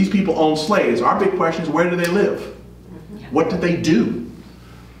discussed, these people owned slaves. Our big question is, where do they live? What did they do?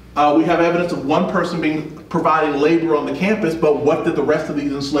 We have evidence of one person providing labor on the campus, but what did the rest of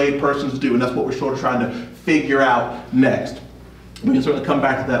these enslaved persons do? And that's what we're sort of trying to figure out next. We can certainly come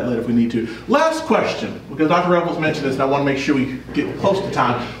back to that later if we need to. Last question, because Dr. Revels mentioned this and I want to make sure we get close to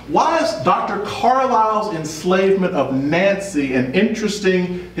time. Why is Dr. Carlisle's enslavement of Nancy an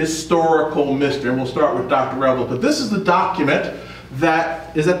interesting historical mystery? And we'll start with Dr. Revels, but this is the document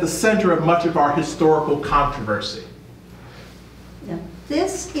that is at the center of much of our historical controversy. Yeah.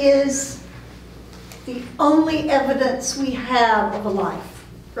 This is the only evidence we have of a life,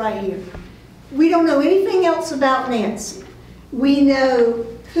 right here. We don't know anything else about Nancy. We know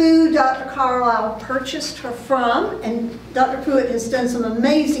who Dr. Carlisle purchased her from, and Dr. Pruitt has done some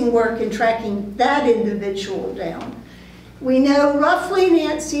amazing work in tracking that individual down. We know roughly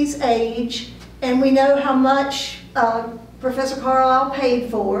Nancy's age, and we know how much Professor Carlisle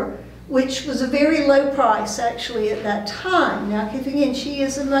paid for, which was a very low price actually at that time. Now, again, she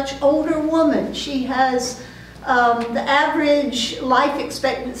is a much older woman. She has the average life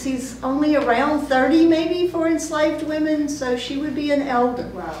expectancy is only around 30 maybe for enslaved women, so she would be an elder.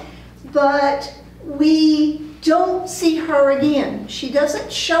 Wow. But we don't see her again. She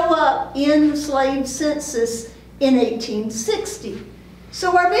doesn't show up in the slave census in 1860.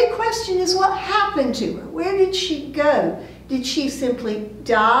 So our big question is, what happened to her? Where did she go? Did she simply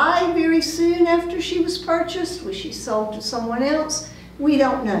die very soon after she was purchased? Was she sold to someone else? We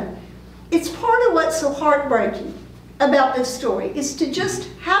don't know. It's part of what's so heartbreaking about this story, is to just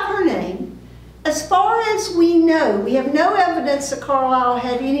have her name. As far as we know, we have no evidence that Carlisle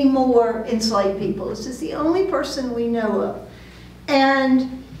had any more enslaved people. This is the only person we know of.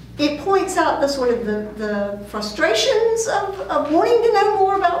 And it points out the sort of the frustrations of wanting to know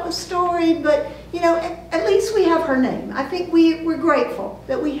more about the story, but you know, at least we have her name. I think we're grateful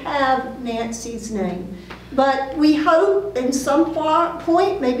that we have Nancy's name. But we hope in some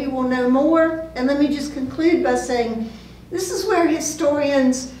point maybe we'll know more. And let me just conclude by saying this is where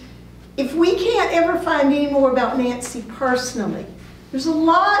historians, if we can't ever find any more about Nancy personally, there's a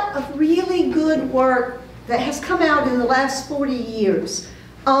lot of really good work that has come out in the last 40 years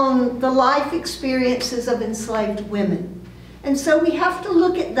on the life experiences of enslaved women. And so we have to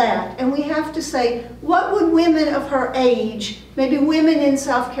look at that, and we have to say, what would women of her age, maybe women in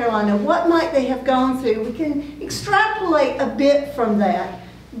South Carolina, what might they have gone through? We can extrapolate a bit from that,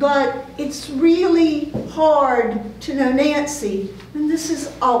 but it's really hard to know Nancy, and this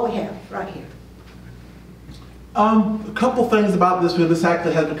is all we have right here. A couple things about this, because this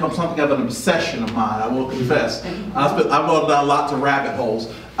actually has become something of an obsession of mine, I will confess. I've gone down lots of rabbit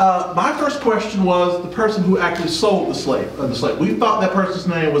holes. My first question was the person who actually sold the slave. We thought that person's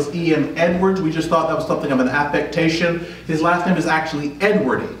name was E.M. Edwards. We just thought that was something of an affectation. His last name is actually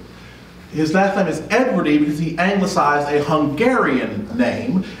Edwardy. His last name is Edwardy because he anglicized a Hungarian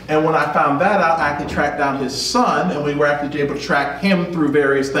name. And when I found that out, I actually tracked down his son, and we were actually able to track him through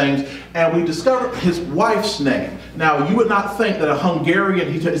various things. And we discovered his wife's name. Now, you would not think that a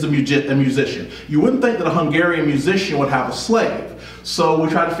Hungarian, he is a musician. You wouldn't think that a Hungarian musician would have a slave. So we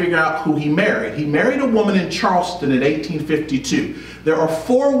tried to figure out who he married. He married a woman in Charleston in 1852. There are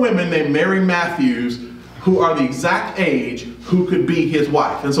 4 women named Mary Matthews who are the exact age who could be his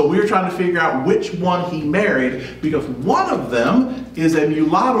wife. And so we were trying to figure out which one he married, because one of them is a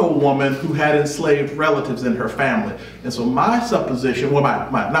mulatto woman who had enslaved relatives in her family. And so my supposition, well,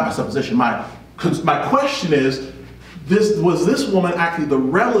 not my supposition, my question is, was this woman actually the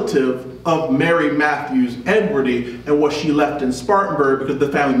relative of Mary Matthews Edwardy, and was she left in Spartanburg because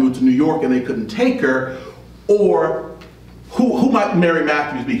the family moved to New York and they couldn't take her? Or who might Mary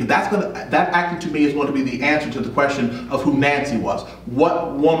Matthews be? Because that actually to me is going to be the answer to the question of who Nancy was.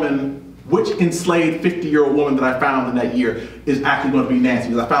 What woman, which enslaved 50-year-old woman that I found in that year is actually going to be Nancy?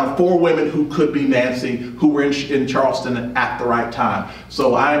 Because I found 4 women who could be Nancy, who were in Charleston at the right time.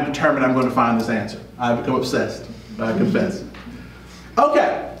 So I am determined I'm going to find this answer. I've become obsessed, I confess.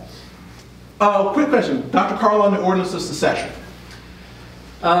 Okay. Quick question. Dr. Carlisle and the Ordinance of Secession.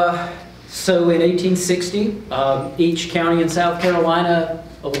 So in 1860, each county in South Carolina,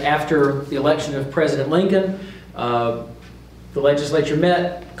 after the election of President Lincoln, the legislature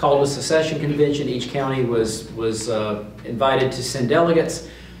met, called a secession convention. Each county was invited to send delegates.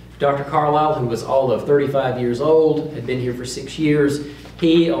 Dr. Carlisle, who was all of 35 years old, had been here for 6 years.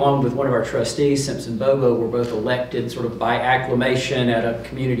 He, along with one of our trustees, Simpson Bobo, were both elected sort of by acclamation at a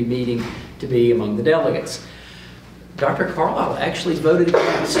community meeting to be among the delegates. Dr. Carlisle actually voted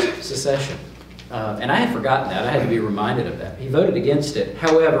against secession. And I had forgotten that. I had to be reminded of that. He voted against it.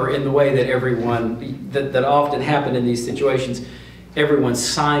 However, in the way that everyone, that often happened in these situations, everyone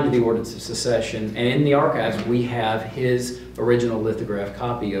signed the Ordinance of Secession, and in the archives we have his original lithograph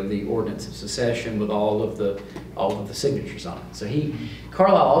copy of the Ordinance of Secession with all of the signatures on it. So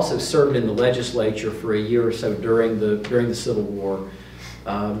Carlisle also served in the legislature for a year or so during the Civil War.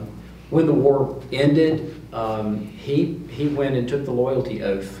 When the war ended, he went and took the loyalty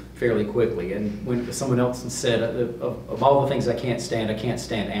oath fairly quickly, and went to someone else and said, of all the things I can't stand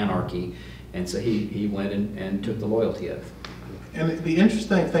anarchy. And so he went and took the loyalty oath. And the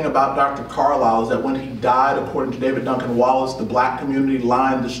interesting thing about Dr. Carlisle is that when he died, according to David Duncan Wallace, the black community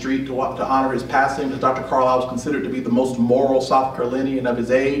lined the street to honor his passing, because Dr. Carlisle was considered to be the most moral South Carolinian of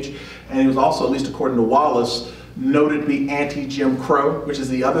his age. And he was also, at least according to Wallace, noted to be anti-Jim Crow, which is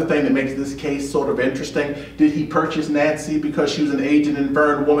the other thing that makes this case sort of interesting. Did he purchase Nancy because she was an aged and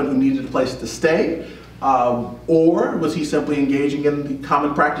infirmed woman who needed a place to stay? Or was he simply engaging in the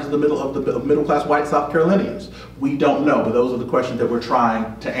common practice of the middle-class white South Carolinians? We don't know, but those are the questions that we're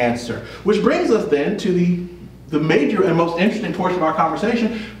trying to answer. Which brings us then to the major and most interesting portion of our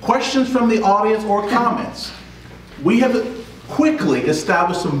conversation, questions from the audience or comments. We have quickly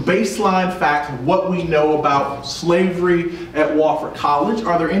established some baseline facts of what we know about slavery at Wofford College.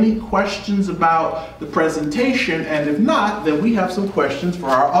 Are there any questions about the presentation? And if not, then we have some questions for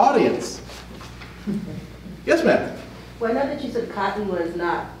our audience. Yes, ma'am. Well, I know that you said cotton was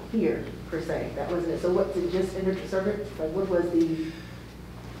not here, per se. That wasn't it. So what's it, just indentured servant? Like, what was the...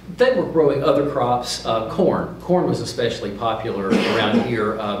 They were growing other crops. Corn. Corn was especially popular around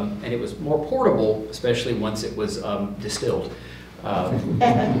here, and it was more portable, especially once it was distilled.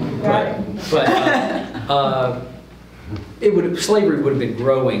 Slavery would have been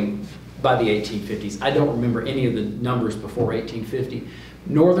growing by the 1850s. I don't remember any of the numbers before 1850.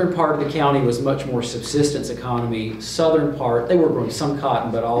 Northern part of the county was much more subsistence economy. Southern part, they were growing some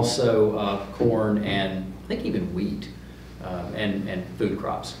cotton, but also corn and I think even wheat and food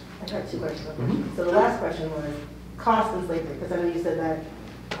crops. I got two questions. So the last question was cost of slavery, because I know you said that,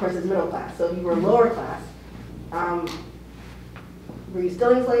 of course, it's middle class. So if you were lower class, were you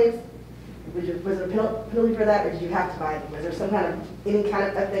stealing slaves? Was there a penalty for that, or did you have to buy them? Was there some kind of, any kind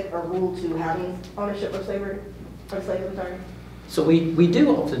of ethic or rule to having ownership of slavery, sorry? So we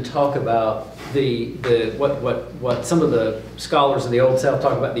do often talk about what some of the scholars of the Old South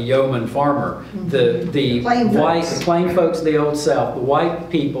talk about, the yeoman farmer, the plain folks of the Old South, the white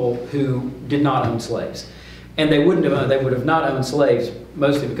people who did not own slaves, and they would have not owned slaves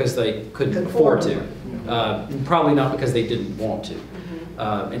mostly because they couldn't afford to, probably not because they didn't want to,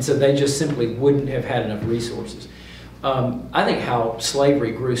 and so they just simply wouldn't have had enough resources. I think how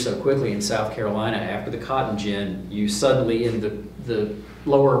slavery grew so quickly in South Carolina after the cotton gin, you suddenly in the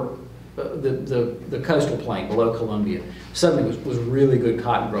lower, the coastal plain below Columbia, suddenly was really good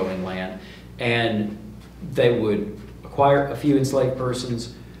cotton growing land, and they would acquire a few enslaved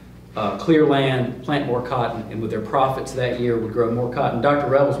persons, clear land, plant more cotton, and with their profits that year would grow more cotton. Dr.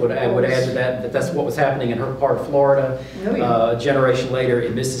 Revels would add to that that's what was happening in her part of Florida. A generation later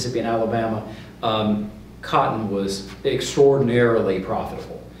in Mississippi and Alabama. Cotton was extraordinarily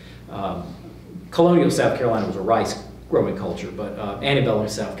profitable. Colonial South Carolina was a rice growing culture, but antebellum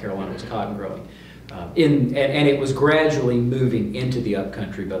South Carolina was cotton growing. And it was gradually moving into the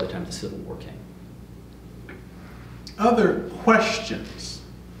upcountry by the time the Civil War came. Other questions?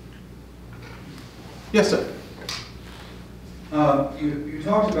 Yes, sir. You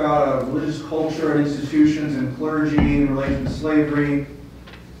talked about religious culture and institutions and clergy in relation to slavery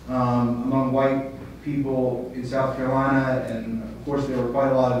among white people in South Carolina, and of course there were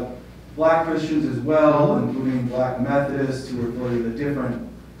quite a lot of black Christians as well, including black Methodists who were part of a different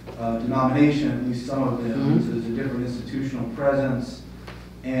denomination, at least some of them. So there's a different institutional presence.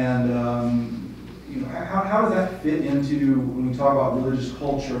 And you know, how does that fit into when we talk about religious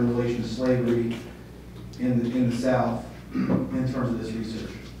culture in relation to slavery in the South in terms of this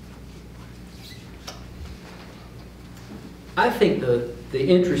research? I think the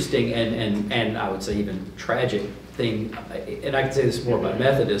interesting and I would say even tragic thing, and I can say this more about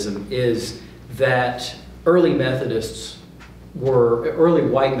Methodism, is that early white Methodists were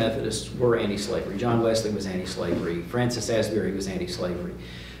anti-slavery. John Wesley was anti-slavery. Francis Asbury was anti-slavery.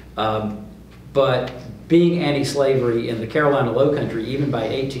 But being anti-slavery in the Carolina Low Country, even by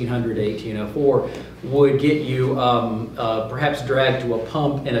 1800 to 1804, would get you perhaps dragged to a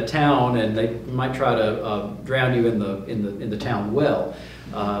pump in a town, and they might try to drown you in the town well.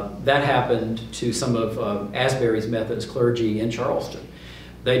 That happened to some of Asbury's Methodist clergy in Charleston.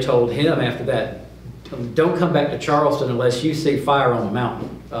 They told him after that, "Don't come back to Charleston unless you see fire on the mountain."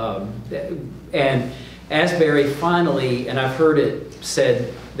 And Asbury finally, and I've heard it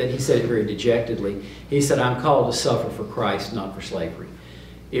said, that he said it very dejectedly, he said, "I'm called to suffer for Christ, not for slavery."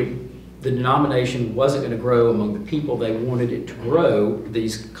 The denomination wasn't going to grow among the people they wanted it to grow,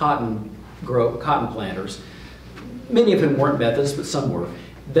 these cotton planters. Many of them weren't Methodists, but some were.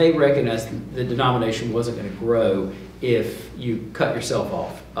 They recognized the denomination wasn't going to grow if you cut yourself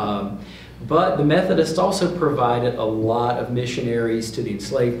off. But the Methodists also provided a lot of missionaries to the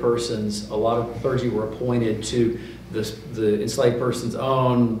enslaved persons. A lot of clergy were appointed to the enslaved person's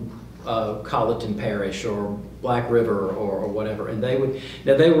own Colleton Parish or Black River or whatever, and they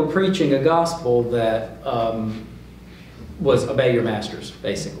were preaching a gospel that was obey your masters,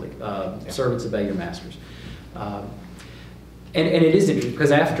 basically. Servants, obey your masters. And it is interesting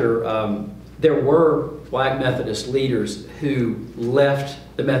because after there were Black Methodist leaders who left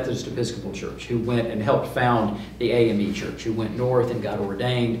the Methodist Episcopal Church, who went and helped found the AME Church, who went north and got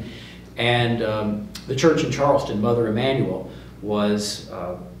ordained, and the church in Charleston, Mother Emanuel, was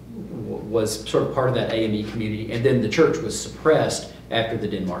sort of part of that AME community, and then the church was suppressed after the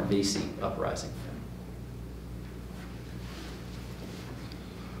Denmark Vesey uprising.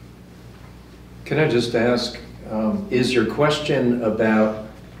 Can I just ask, is your question about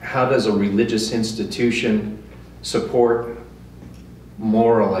how does a religious institution support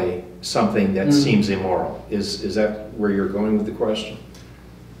morally something that seems immoral? Is that where you're going with the question?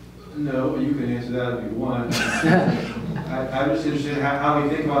 No, you can answer that if you want. I'm just interested in how we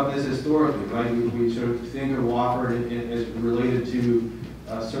think about this historically, right? We sort of think of Wofford as related to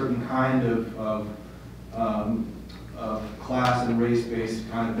a certain kind of class and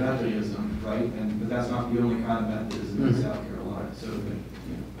race-based kind of Methodism, right? But that's not the only kind of Methodism in South Carolina. So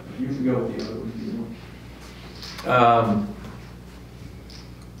you can go with the other one if you want.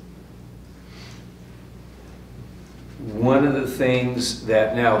 One of the things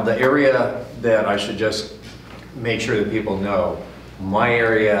that, now the area that I should just make sure that people know, my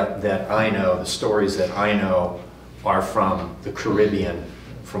area that I know, the stories that I know are from the Caribbean,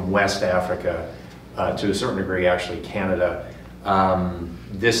 from West Africa, to a certain degree actually Canada.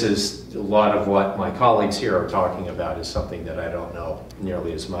 This is a lot of what my colleagues here are talking about is something that I don't know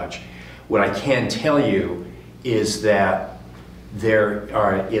nearly as much. What I can tell you is that there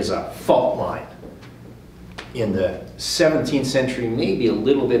is a fault line in the 17th century, maybe a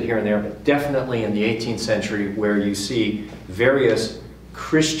little bit here and there, but definitely in the 18th century, where you see various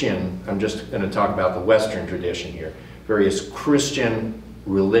Christian, I'm just going to talk about the Western tradition here, various Christian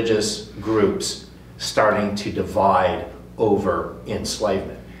religious groups starting to divide over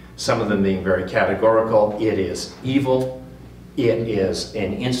enslavement. Some of them being very categorical. It is evil. It is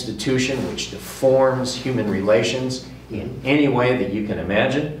an institution which deforms human relations in any way that you can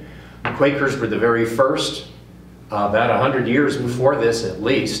imagine. The Quakers were the very first, about 100 years before this at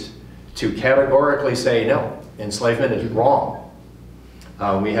least, to categorically say, no, enslavement is wrong.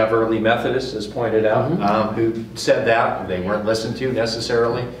 We have early Methodists, as pointed out, who said that. They weren't listened to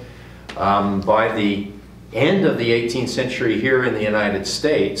necessarily. By the end of the 18th century here in the United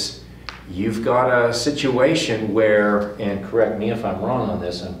States, you've got a situation where, and correct me if I'm wrong on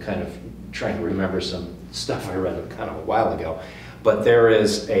this, I'm kind of trying to remember some stuff I read kind of a while ago, but there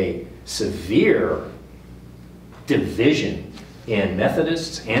is a severe division in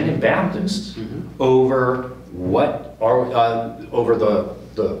Methodists and in Baptists over what are over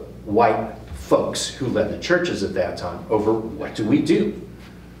the white folks who led the churches at that time, over what do we do,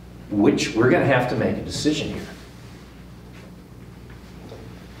 which we're going to have to make a decision here.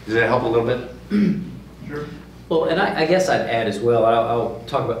 Does that help a little bit? Sure. Well, and I guess I'd add as well, I'll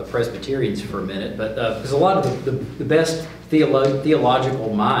talk about the Presbyterians for a minute, but because a lot of the best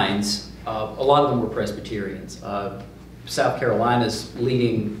theological minds, a lot of them were Presbyterians. South Carolina's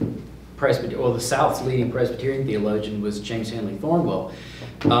leading the South's leading Presbyterian theologian was James Henley Thornwell.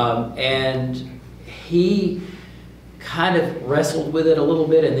 And he kind of wrestled with it a little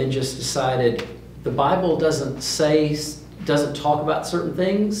bit and then just decided the Bible doesn't talk about certain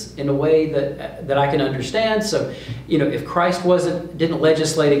things in a way that I can understand. So, if Christ didn't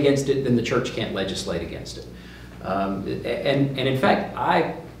legislate against it, then the church can't legislate against it. And in fact,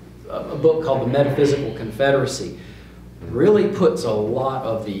 a book called The Metaphysical Confederacy really puts a lot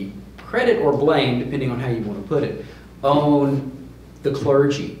of the credit or blame, depending on how you want to put it, on the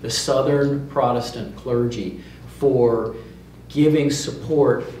clergy, the Southern Protestant clergy, for giving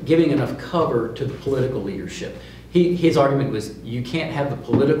support, giving enough cover to the political leadership. His argument was, you can't have the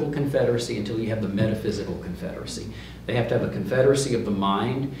political confederacy until you have the metaphysical confederacy. They have to have a confederacy of the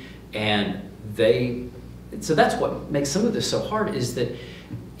mind, and so that's what makes some of this so hard, is that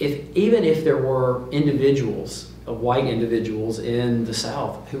even if there were individuals, white individuals in the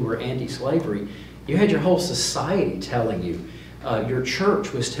South who were anti-slavery, You had your whole society telling you, your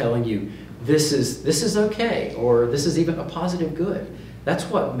church was telling you, this is okay, or this is even a positive good. That's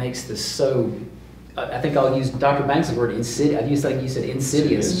what makes this so, I think I'll use Dr. Banks' word, insidious. I used like you said,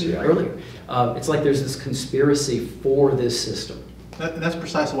 insidious earlier. It's like there's this conspiracy for this system. That's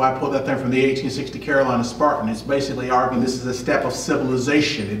precisely why I pulled that there from the 1860 Carolina Spartan. It's basically arguing this is a step of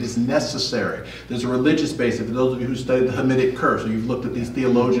civilization. It is necessary. There's a religious basis. For those of you who studied the Hamitic curse, or you've looked at these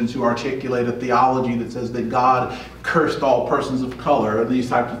theologians who articulate a theology that says that God cursed all persons of color, and these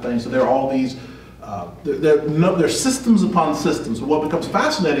types of things. So there are all these, there are systems upon systems. So what becomes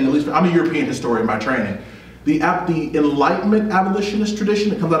fascinating, at least I'm a European historian by training, the Enlightenment abolitionist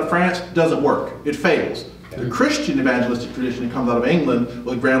tradition that comes out of France doesn't work. It fails. The Christian evangelistic tradition that comes out of England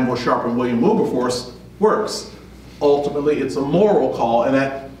with Granville Sharp and William Wilberforce works. Ultimately, it's a moral call, and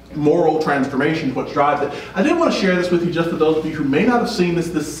that moral transformation is what drives it. I did want to share this with you, just for those of you who may not have seen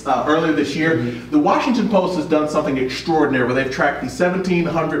this earlier this year. The Washington Post has done something extraordinary where they've tracked the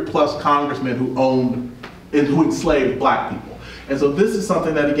 1,700 plus congressmen who owned and who enslaved black people. And so this is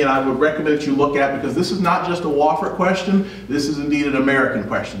something that, again, I would recommend that you look at, because this is not just a Wofford question, this is indeed an American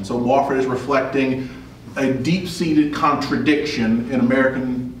question. So Wofford is reflecting a deep-seated contradiction in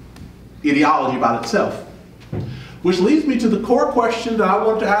American ideology about itself. Which leads me to the core question that I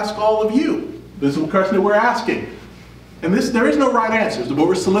want to ask all of you. This is a question that we're asking. And there is no right answers, but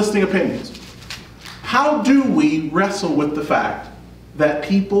we're soliciting opinions. How do we wrestle with the fact that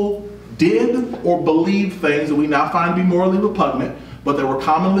people did or believed things that we now find to be morally repugnant, but that were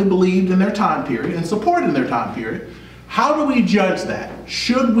commonly believed in their time period and supported in their time period? How do we judge that?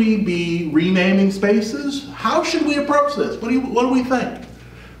 Should we be renaming spaces? How should we approach this? What do we think?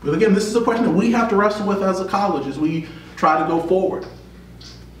 But again, this is a question that we have to wrestle with as a college as we try to go forward.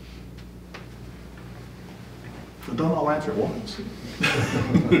 So don't all answer at once.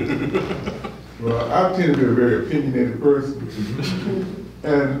 Well, I tend to be a very opinionated person.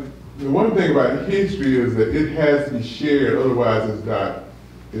 And the one thing about history is that it has to be shared, otherwise it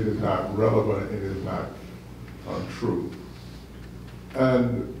is not relevant, it is not true.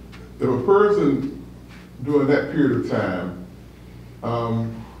 And if a person during that period of time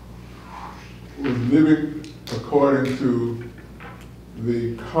was living according to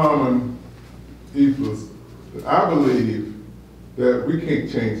the common ethos, I believe that we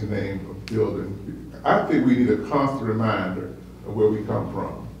can't change the name of buildings. I think we need a constant reminder of where we come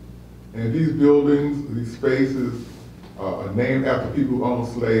from. And these buildings, these spaces are named after people who owned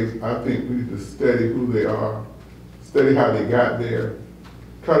slaves. I think we need to study who they are, study how they got there,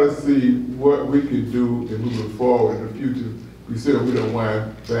 try to see what we could do in moving forward in the future. We said we don't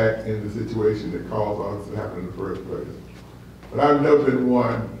wind back in the situation that caused all this to happen in the first place. But I've never been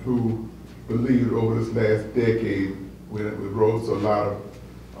one who believed over this last decade, when it rose to a lot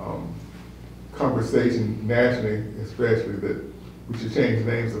of conversation nationally, especially, that we should change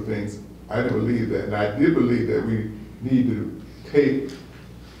names of things. I didn't believe that, and I did believe that we need to take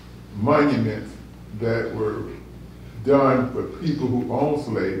monuments that were done for people who own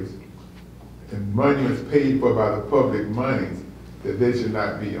slaves and monuments paid for by the public monies, that they should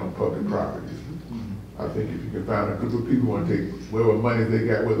not be on public properties. I think if you can find a group of people who want to take whatever money they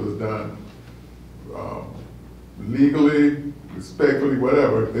got, whether it was done legally, respectfully,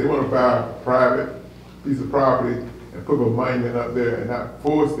 whatever, if they want to buy a private piece of property and put a monument up there and not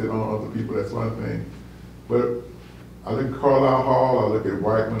force it on other people, that's one thing. But I look at Carlisle Hall, I look at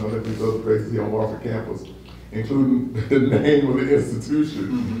Whiteman, I look at these other places here on Wofford campus, including the name of the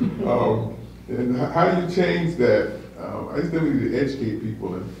institution. And how do you change that? I just think we need to educate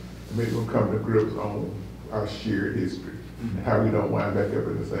people and make them come to grips on our shared history and how we don't wind back up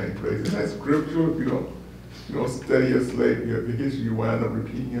in the same place. And that's scriptural. If you don't study your history, you wind up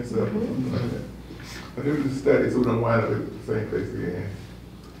repeating yourself or something like that. But then we just study so we don't wind up at the same place again.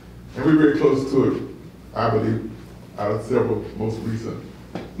 And we're very close to it, I believe, out of several most recent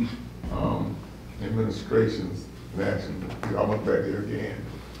administrations nationally. I went back there again.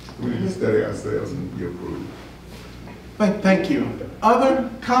 We need to study ourselves and be approved. Thank you. Other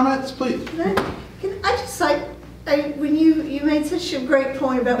comments, please? Can I just say, when you made such a great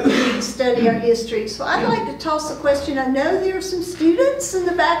point about we need to study our history, so I'd like to toss a question. I know there are some students in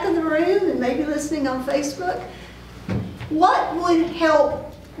the back of the room and maybe listening on Facebook. What would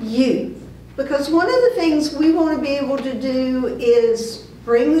help you? Because one of the things we want to be able to do is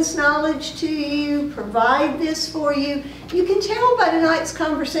bring this knowledge to you, provide this for you. You can tell by tonight's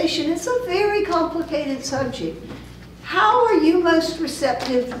conversation, it's a very complicated subject. How are you most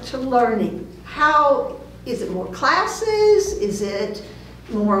receptive to learning? How, is it more classes? Is it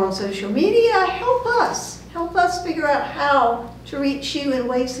more on social media? Help us figure out how to reach you in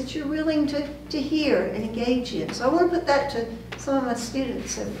ways that you're willing to hear and engage in. So I want to put that to some of my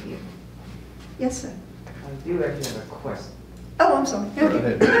students over here. Yes, sir. I do actually have a question. Oh, I'm sorry. Go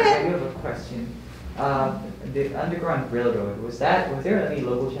ahead. I do have a question. The Underground Railroad, was there any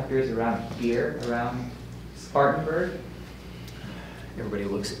local chapters around here, around Spartanburg? Everybody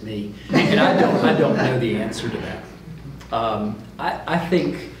looks at me, and I don't know the answer to that. I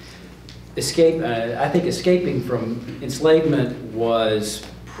think escaping from enslavement was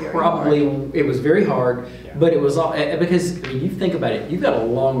probably, it was very hard, but it was all, because I mean, you think about it, you've got a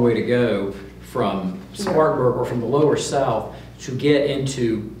long way to go from Spartanburg or from the lower South to get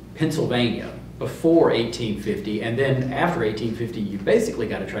into Pennsylvania before 1850, and then after 1850, you basically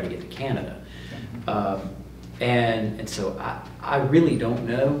got to try to get to Canada. And so I really don't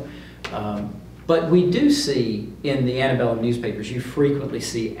know. But we do see in the antebellum newspapers, you frequently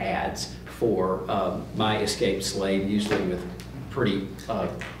see ads for My Escaped Slave, usually with pretty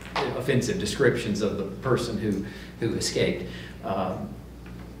offensive descriptions of the person who escaped.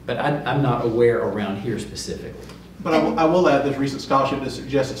 But I'm not aware around here specifically. But I will add this recent scholarship that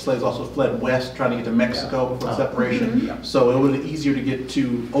suggests that slaves also fled west, trying to get to Mexico before separation. So it was easier to get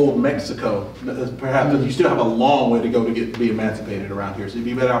to old Mexico. Perhaps you still have a long way to go to be emancipated around here. So you'd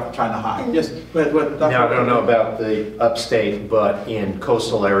be better off trying to hide. Yes, but Now, I don't know about the upstate, but in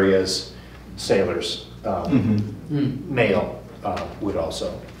coastal areas, sailors, male, would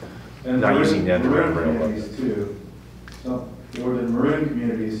also. And Not using the Underground maroon Railroad. communities too. So there were the maroon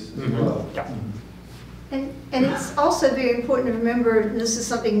communities as well. And it's also very important to remember, and this is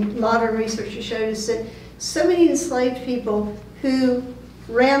something modern research has showed us, that so many enslaved people who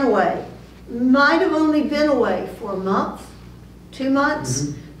ran away might have only been away for a month, 2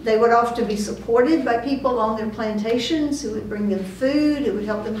 months. They would often be supported by people on their plantations who would bring them food, who would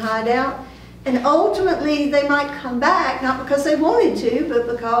help them hide out. And ultimately, they might come back, not because they wanted to, but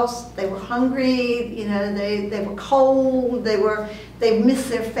because they were hungry, you know, they were cold, they missed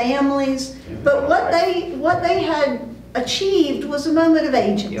their families. But what they had achieved was a moment of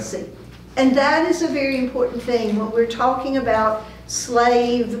agency. And that is a very important thing when we're talking about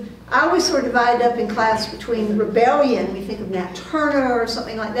slave. I always sort of divide up in class between rebellion, we think of Nat Turner or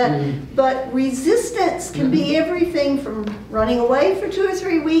something like that, but resistance can be everything from running away for 2 or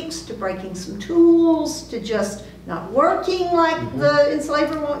 3 weeks to breaking some tools to just not working like the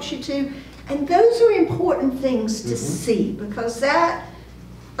enslaver wants you to. And those are important things to see, because that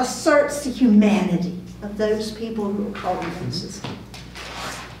asserts the humanity of those people who are calling themselves.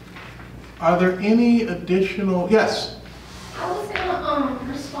 Are there any additional, yes? I was going to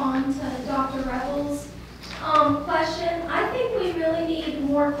respond to Dr. Revels' question. I think we really need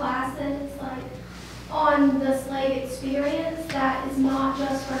more classes on the slave experience that is not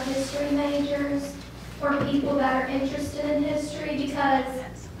just for history majors or people that are interested in history, because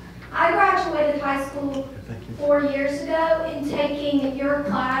I graduated high school 4 years ago in taking your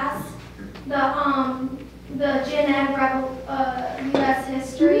class, the Gen Ed U.S.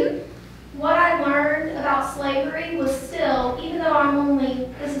 history. What I learned about slavery was still, even though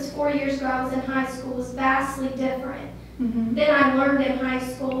this is 4 years ago, I was in high school, was vastly different than I learned in high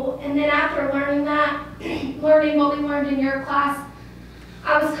school. And then after learning that, learning what we learned in your class,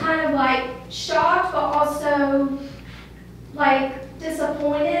 I was kind of like shocked, but also like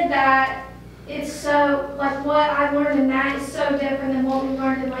disappointed that it's so, like what I learned in that is so different than what we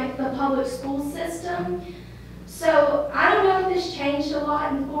learned in like the public school system. So I don't know if this changed a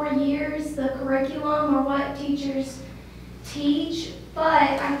lot in 4 years, the curriculum or what teachers teach, but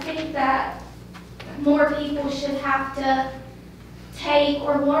I think that more people should have to take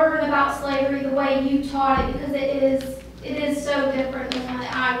or learn about slavery the way you taught it, because it is so different than what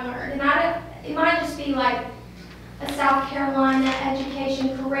I learned. And it might just be like a South Carolina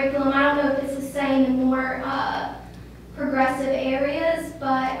education curriculum. I don't know if it's the same in more progressive areas, but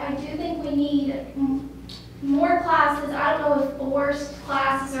I do think we need more classes. I don't know if forced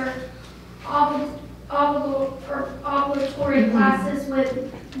classes or obligatory classes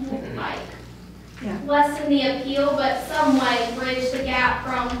would like lessen the appeal, but some way bridge the gap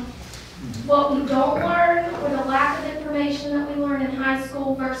from what we don't learn or the lack of information that we learn in high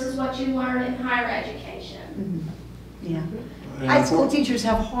school versus what you learn in higher education. Yeah. High school teachers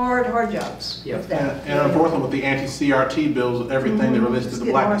have hard jobs with that. And unfortunately, with the anti-CRT bills, everything that relates to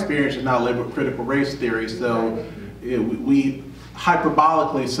the black experience is now labeled critical race theory. So we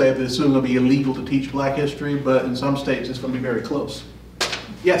hyperbolically say that it's soon going to be illegal to teach black history, but in some states it's going to be very close.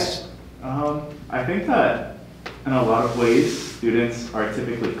 Yes? I think that in a lot of ways, students are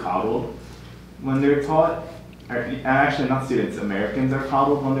typically coddled when they're taught, actually not students, Americans are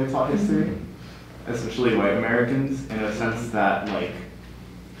coddled when they're taught history. especially white Americans, in a sense that like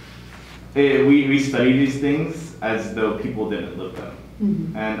we study these things as though people didn't live them.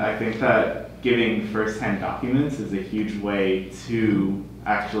 And I think that giving firsthand documents is a huge way to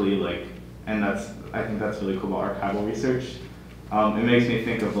actually like, and I think that's really cool about archival research. It makes me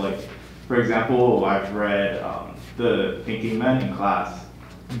think of like, for example, I've read The Thinking Men in class,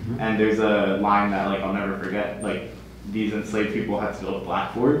 and there's a line that like I'll never forget. Like, these enslaved people had to build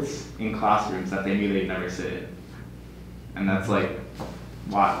blackboards in classrooms that they knew they'd never sit in, and that's like,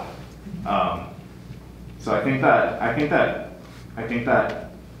 wow. So I think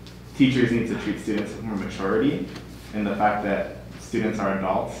that teachers need to treat students with more maturity in the fact that students are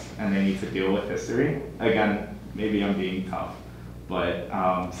adults and they need to deal with history. Again, maybe I'm being tough, but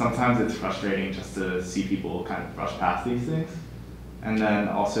sometimes it's frustrating just to see people kind of brush past these things. And then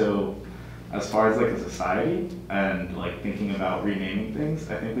also, as far as like a society and like thinking about renaming things,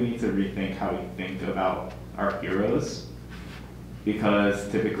 I think we need to rethink how we think about our heroes. Because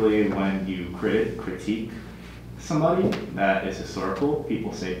typically when you critique somebody that is historical,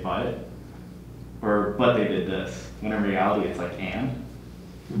 people say but they did this. When in reality it's like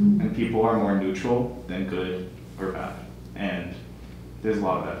and people are more neutral than good or bad. And there's a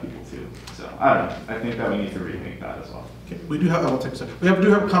lot of bad people too. So I don't know. I think that we need to rethink that as well. Okay. We do have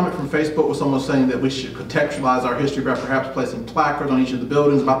a comment from Facebook with someone saying that we should contextualize our history by perhaps placing placards on each of the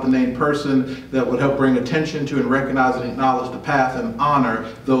buildings about the named person that would help bring attention to and recognize and acknowledge the path and honor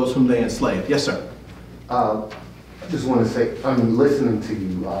those whom they enslaved. Yes, sir. I just want to say, I mean, listening to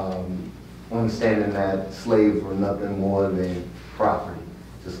you, understanding that slaves were nothing more than property,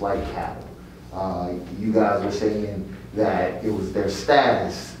 just like cattle. You guys were saying that it was their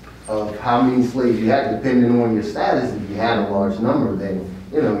status of how many slaves you had, depending on your status. If you had a large number, then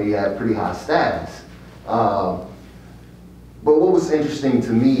you had pretty high status. But what was interesting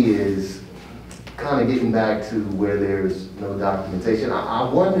to me is kind of getting back to where there's no documentation. I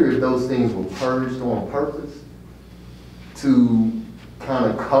wonder if those things were purged on purpose to kind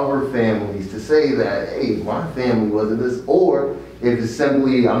of cover families, to say that, hey, my family wasn't this, or if it's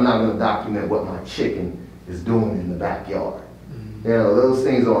simply, I'm not going to document what my chicken is doing in the backyard. Those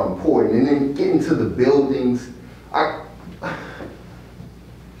things are important. And then getting to the buildings,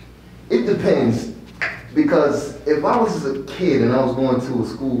 it depends. Because if I was a kid and I was going to a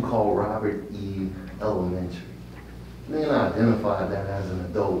school called Robert E. Elementary, then I identified that as an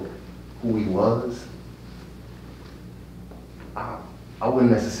adult who he was, I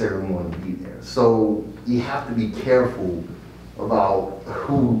wouldn't necessarily want to be there. So you have to be careful about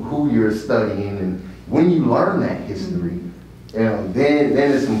who you're studying, and when you learn that history, then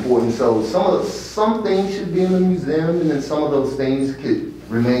it's important. So some things should be in the museum, and then some of those things could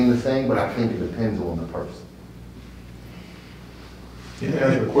remain the same, but I think it depends on the person. I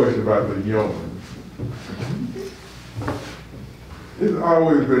have a question about the yeoman. It's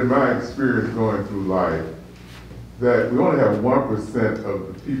always been my experience going through life that we only have 1%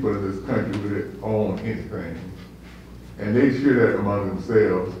 of the people in this country who own anything. And they share that among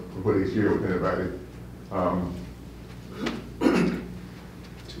themselves before they share with anybody.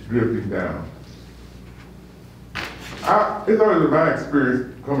 Drifting down. It's always been my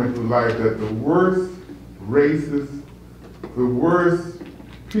experience coming through life that the worst races, the worst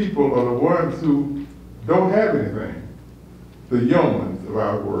people are the ones who don't have anything, the yeomans of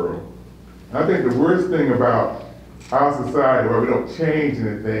our world. And I think the worst thing about our society where we don't change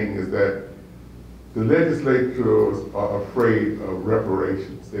anything is that the legislators are afraid of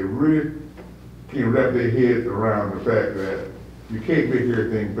reparations. They really can't wrap their heads around the fact that you can't make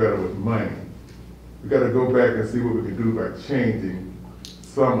everything better with money. We got to go back and see what we can do by changing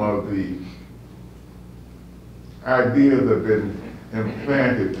some of the ideas that have been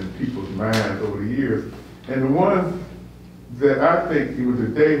implanted in people's minds over the years. And the ones that I think even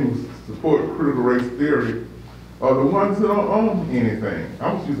today who support critical race theory are the ones who don't own anything.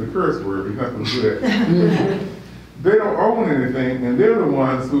 I'm going to use a curse word, but you're not going to do that. They don't own anything, and they're the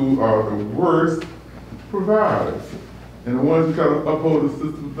ones who are the worst providers. And the ones who try to uphold the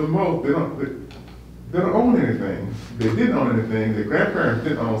system the most, they don't own anything. They didn't own anything. Their grandparents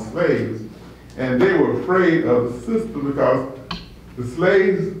didn't own slaves, and they were afraid of the system because the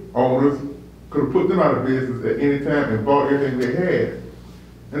slaves owners could have put them out of business at any time and bought everything they had.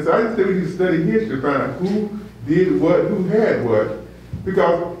 And so I just think we need to study history to find out who did what, who had what,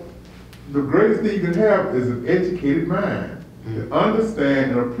 because the greatest thing you can have is an educated mind to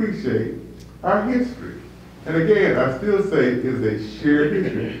understand and appreciate our history. And again, I still say it is a shared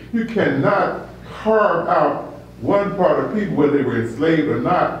history. You cannot carve out one part of people, whether they were enslaved or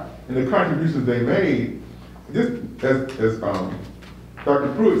not, and the contributions they made. Just as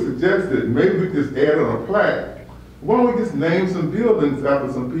Dr. Pruitt suggested maybe we just add on a plaque. Why don't we just name some buildings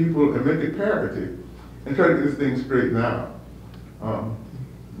after some people and make it parity and try to get this thing straightened out?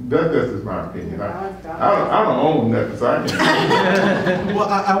 That's just my opinion. I don't own nothing, so I can't. Well,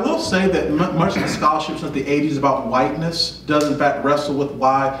 I will say that much of the scholarship since the 80s about whiteness does in fact wrestle with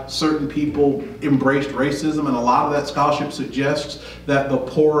why certain people embraced racism, and a lot of that scholarship suggests that the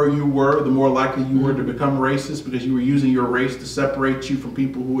poorer you were, the more likely you were to become racist because you were using your race to separate you from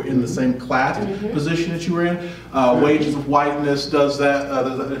people who were in the same class position that you were in. Wages of Whiteness does that.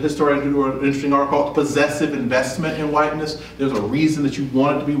 There's a historian who wrote an interesting article called Possessive Investment in Whiteness. There's a reason that you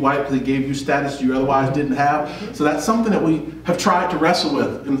wanted to be white because it gave you status you otherwise didn't have. So that's something that we have tried to wrestle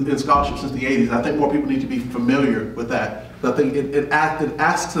with in scholarship since the 80s. I think more people need to be familiar with that. I think it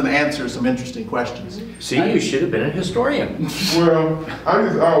asks and answers some interesting questions. See, you should have been a historian. Well, I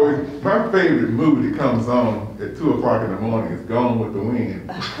just always, my favorite movie that comes on at 2 o'clock in the morning is Gone with the Wind.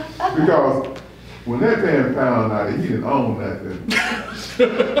 Because when that man found out that he didn't own nothing,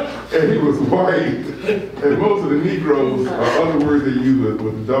 and he was white, and most of the Negroes, other words they use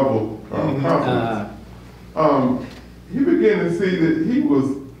with double consonants, he began to see that he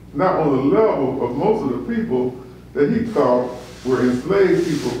was not on the level of most of the people that he thought were enslaved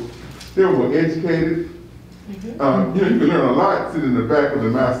people. They were more educated. You know, you can learn a lot sitting in the back of the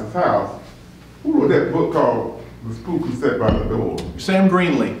master's house. Who wrote that book called The Spook Who Sat by the Door? Sam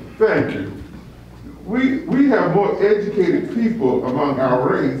Greenlee. Thank you. We have more educated people among our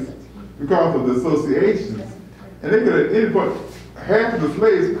race because of the associations. And they could at any point, half of the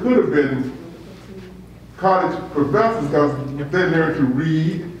slaves could have been college professors because they learned to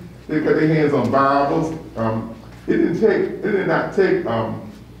read, they got their hands on Bibles. It did not take a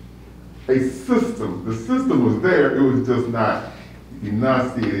system. The system was there, it was just not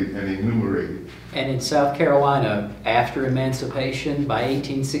enunciated and enumerated. And in South Carolina, after emancipation, by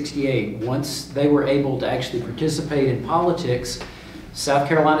 1868, once they were able to actually participate in politics, South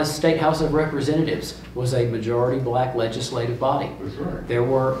Carolina's State House of Representatives was a majority black legislative body. That's right. There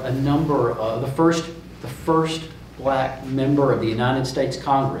were a number of, the first black member of the United States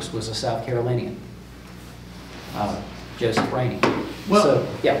Congress was a South Carolinian, Joseph Rainey. Well, so,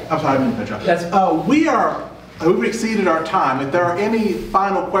 yeah. I'm sorry, I didn't catch up. We've exceeded our time. If there are any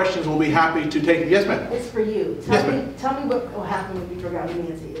final questions, we'll be happy to take. Yes, ma'am. It's for you. Tell me what will happen when you figure out who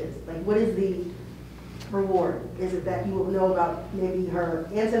Nancy is. Like, what is the reward? Is it that you will know about maybe her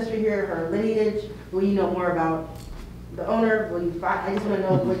ancestry here, her lineage? Will you know more about the owner? Will you find? I just want to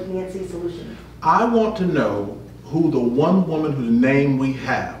know what Nancy's solution is. I want to know who the one woman whose name we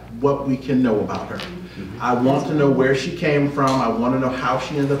have, what we can know about her. I want to know where she came from. I want to know how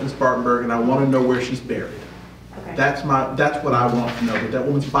she ended up in Spartanburg, and I want to know where she's buried. Okay. That's what I want to know. That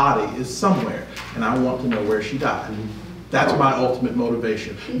woman's body is somewhere, and I want to know where she died. That's my ultimate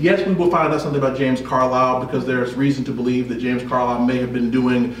motivation. Yes, we will find out something about James Carlisle because there's reason to believe that James Carlisle may have been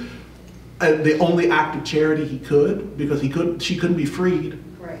doing the only act of charity he could because she couldn't be freed.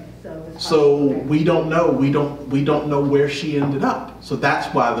 Right. So we don't know. We don't know where she ended up. So that's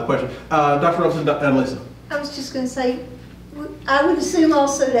why the question. Dr. Revels and Lisa. I was just going to say, I would assume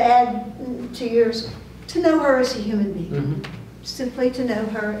also to add to yours, to know her as a human being. Simply to know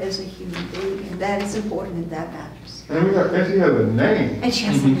her as a human being, and that is important and that matters. And she has a name. And she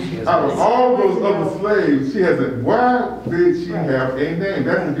has a name. Out of all those other slaves, she has a, why did she have a name?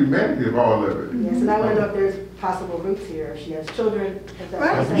 That's the humanity of all of it. Yes, and I want to know if there's possible roots here, if she has children. If that's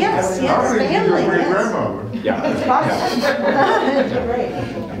Right, something. yes, I yes, would know. family, Great yes. grandmother. Yeah. It's possible. Great.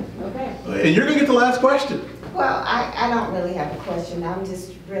 Okay. And you're going to get the last question. Well, I don't really have a question. I'm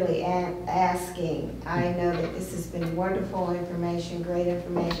just really asking. I know that this has been wonderful information, great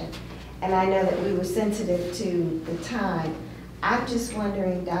information, and I know that we were sensitive to the time. I'm just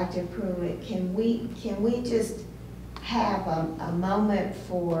wondering, Dr. Pruitt, can we just have a moment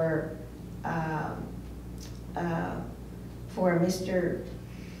for Mr.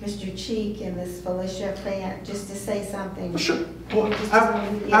 Cheek and Miss Felicia Fant, just to say something? Sure. Well,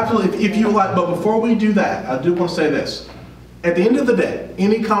 absolutely, if you like, but before we do that, I do want to say this. At the end of the day,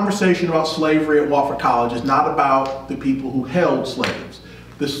 any conversation about slavery at Wofford College is not about the people who held slaves.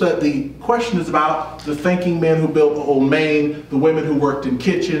 The question is about the thinking men who built Old Main, the women who worked in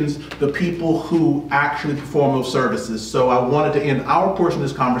kitchens, the people who actually perform those services. So I wanted to end our portion of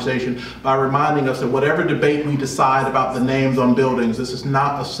this conversation by reminding us that whatever debate we decide about the names on buildings, this is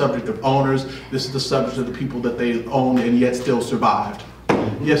not a subject of owners, this is the subject of the people that they owned and yet still survived.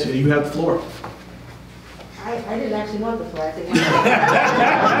 Yes, you have the floor. I didn't actually want the floor. I think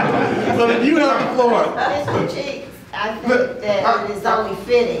So then you have the floor. Mr. Cheeks. I think that it is only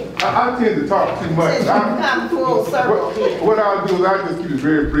fitting. I tend to talk too much. Since we've come full circle here. What I'll do is I'll just keep it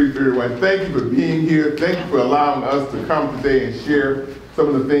very brief, everyone. Thank you for being here. Thank you for allowing us to come today and share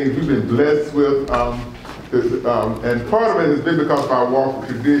some of the things we've been blessed with. And part of it has been because of our Wofford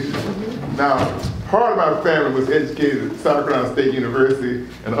tradition. Now, part of my family was educated at South Carolina State University,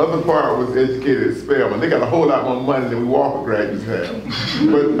 and the other part was educated at Spelman. They got a whole lot more money than we Wofford graduates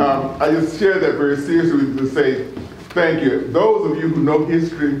have. But I just share that very seriously to say thank you. Those of you who know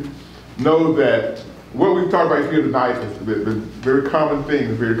history know that what we've talked about here tonight is very common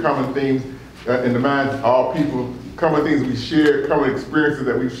themes in the minds of all people, common things we share, common experiences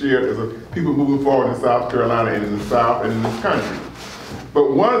that we've shared as a people moving forward in South Carolina and in the South and in this country.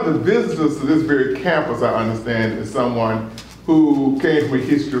 But one of the visitors to this very campus, I understand, is someone who came from a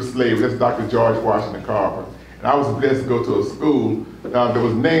history of slavery. That's Dr. George Washington Carver. And I was blessed to go to a school that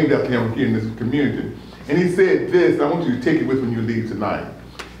was named after him here in this community. And he said this, and I want you to take it with when you leave tonight,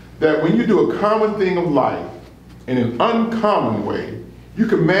 that when you do a common thing of life in an uncommon way, you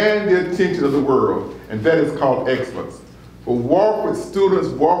command the attention of the world, and that is called excellence. For Wofford students,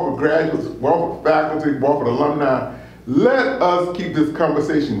 Wofford graduates, Wofford faculty, Wofford alumni, let us keep this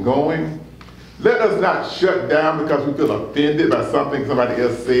conversation going. Let us not shut down because we feel offended by something somebody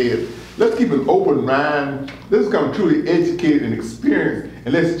else said. Let's keep an open mind. Let's become truly educated and experienced,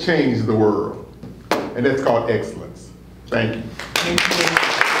 and let's change the world. And that's called excellence. Thank you. Thank you.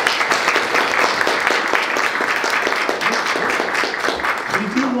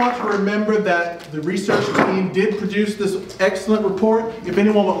 We do want to remember that the research team did produce this excellent report. If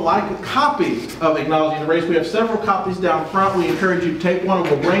anyone would like a copy of Acknowledging the Race, we have several copies down front. We encourage you to take one and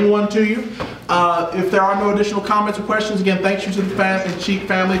we'll bring one to you. If there are no additional comments or questions, again, thank you to the Cheek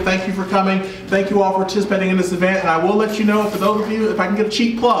family. Thank you for coming. Thank you all for participating in this event. And I will let you know, for those of you, if I can get a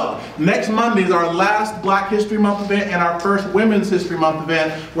cheap plug, next Monday is our last Black History Month event and our first Women's History Month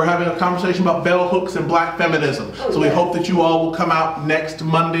event. We're having a conversation about bell hooks and Black feminism. So we hope that you all will come out next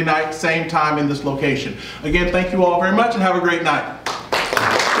Monday night, same time in this location. Again, thank you all very much and have a great night.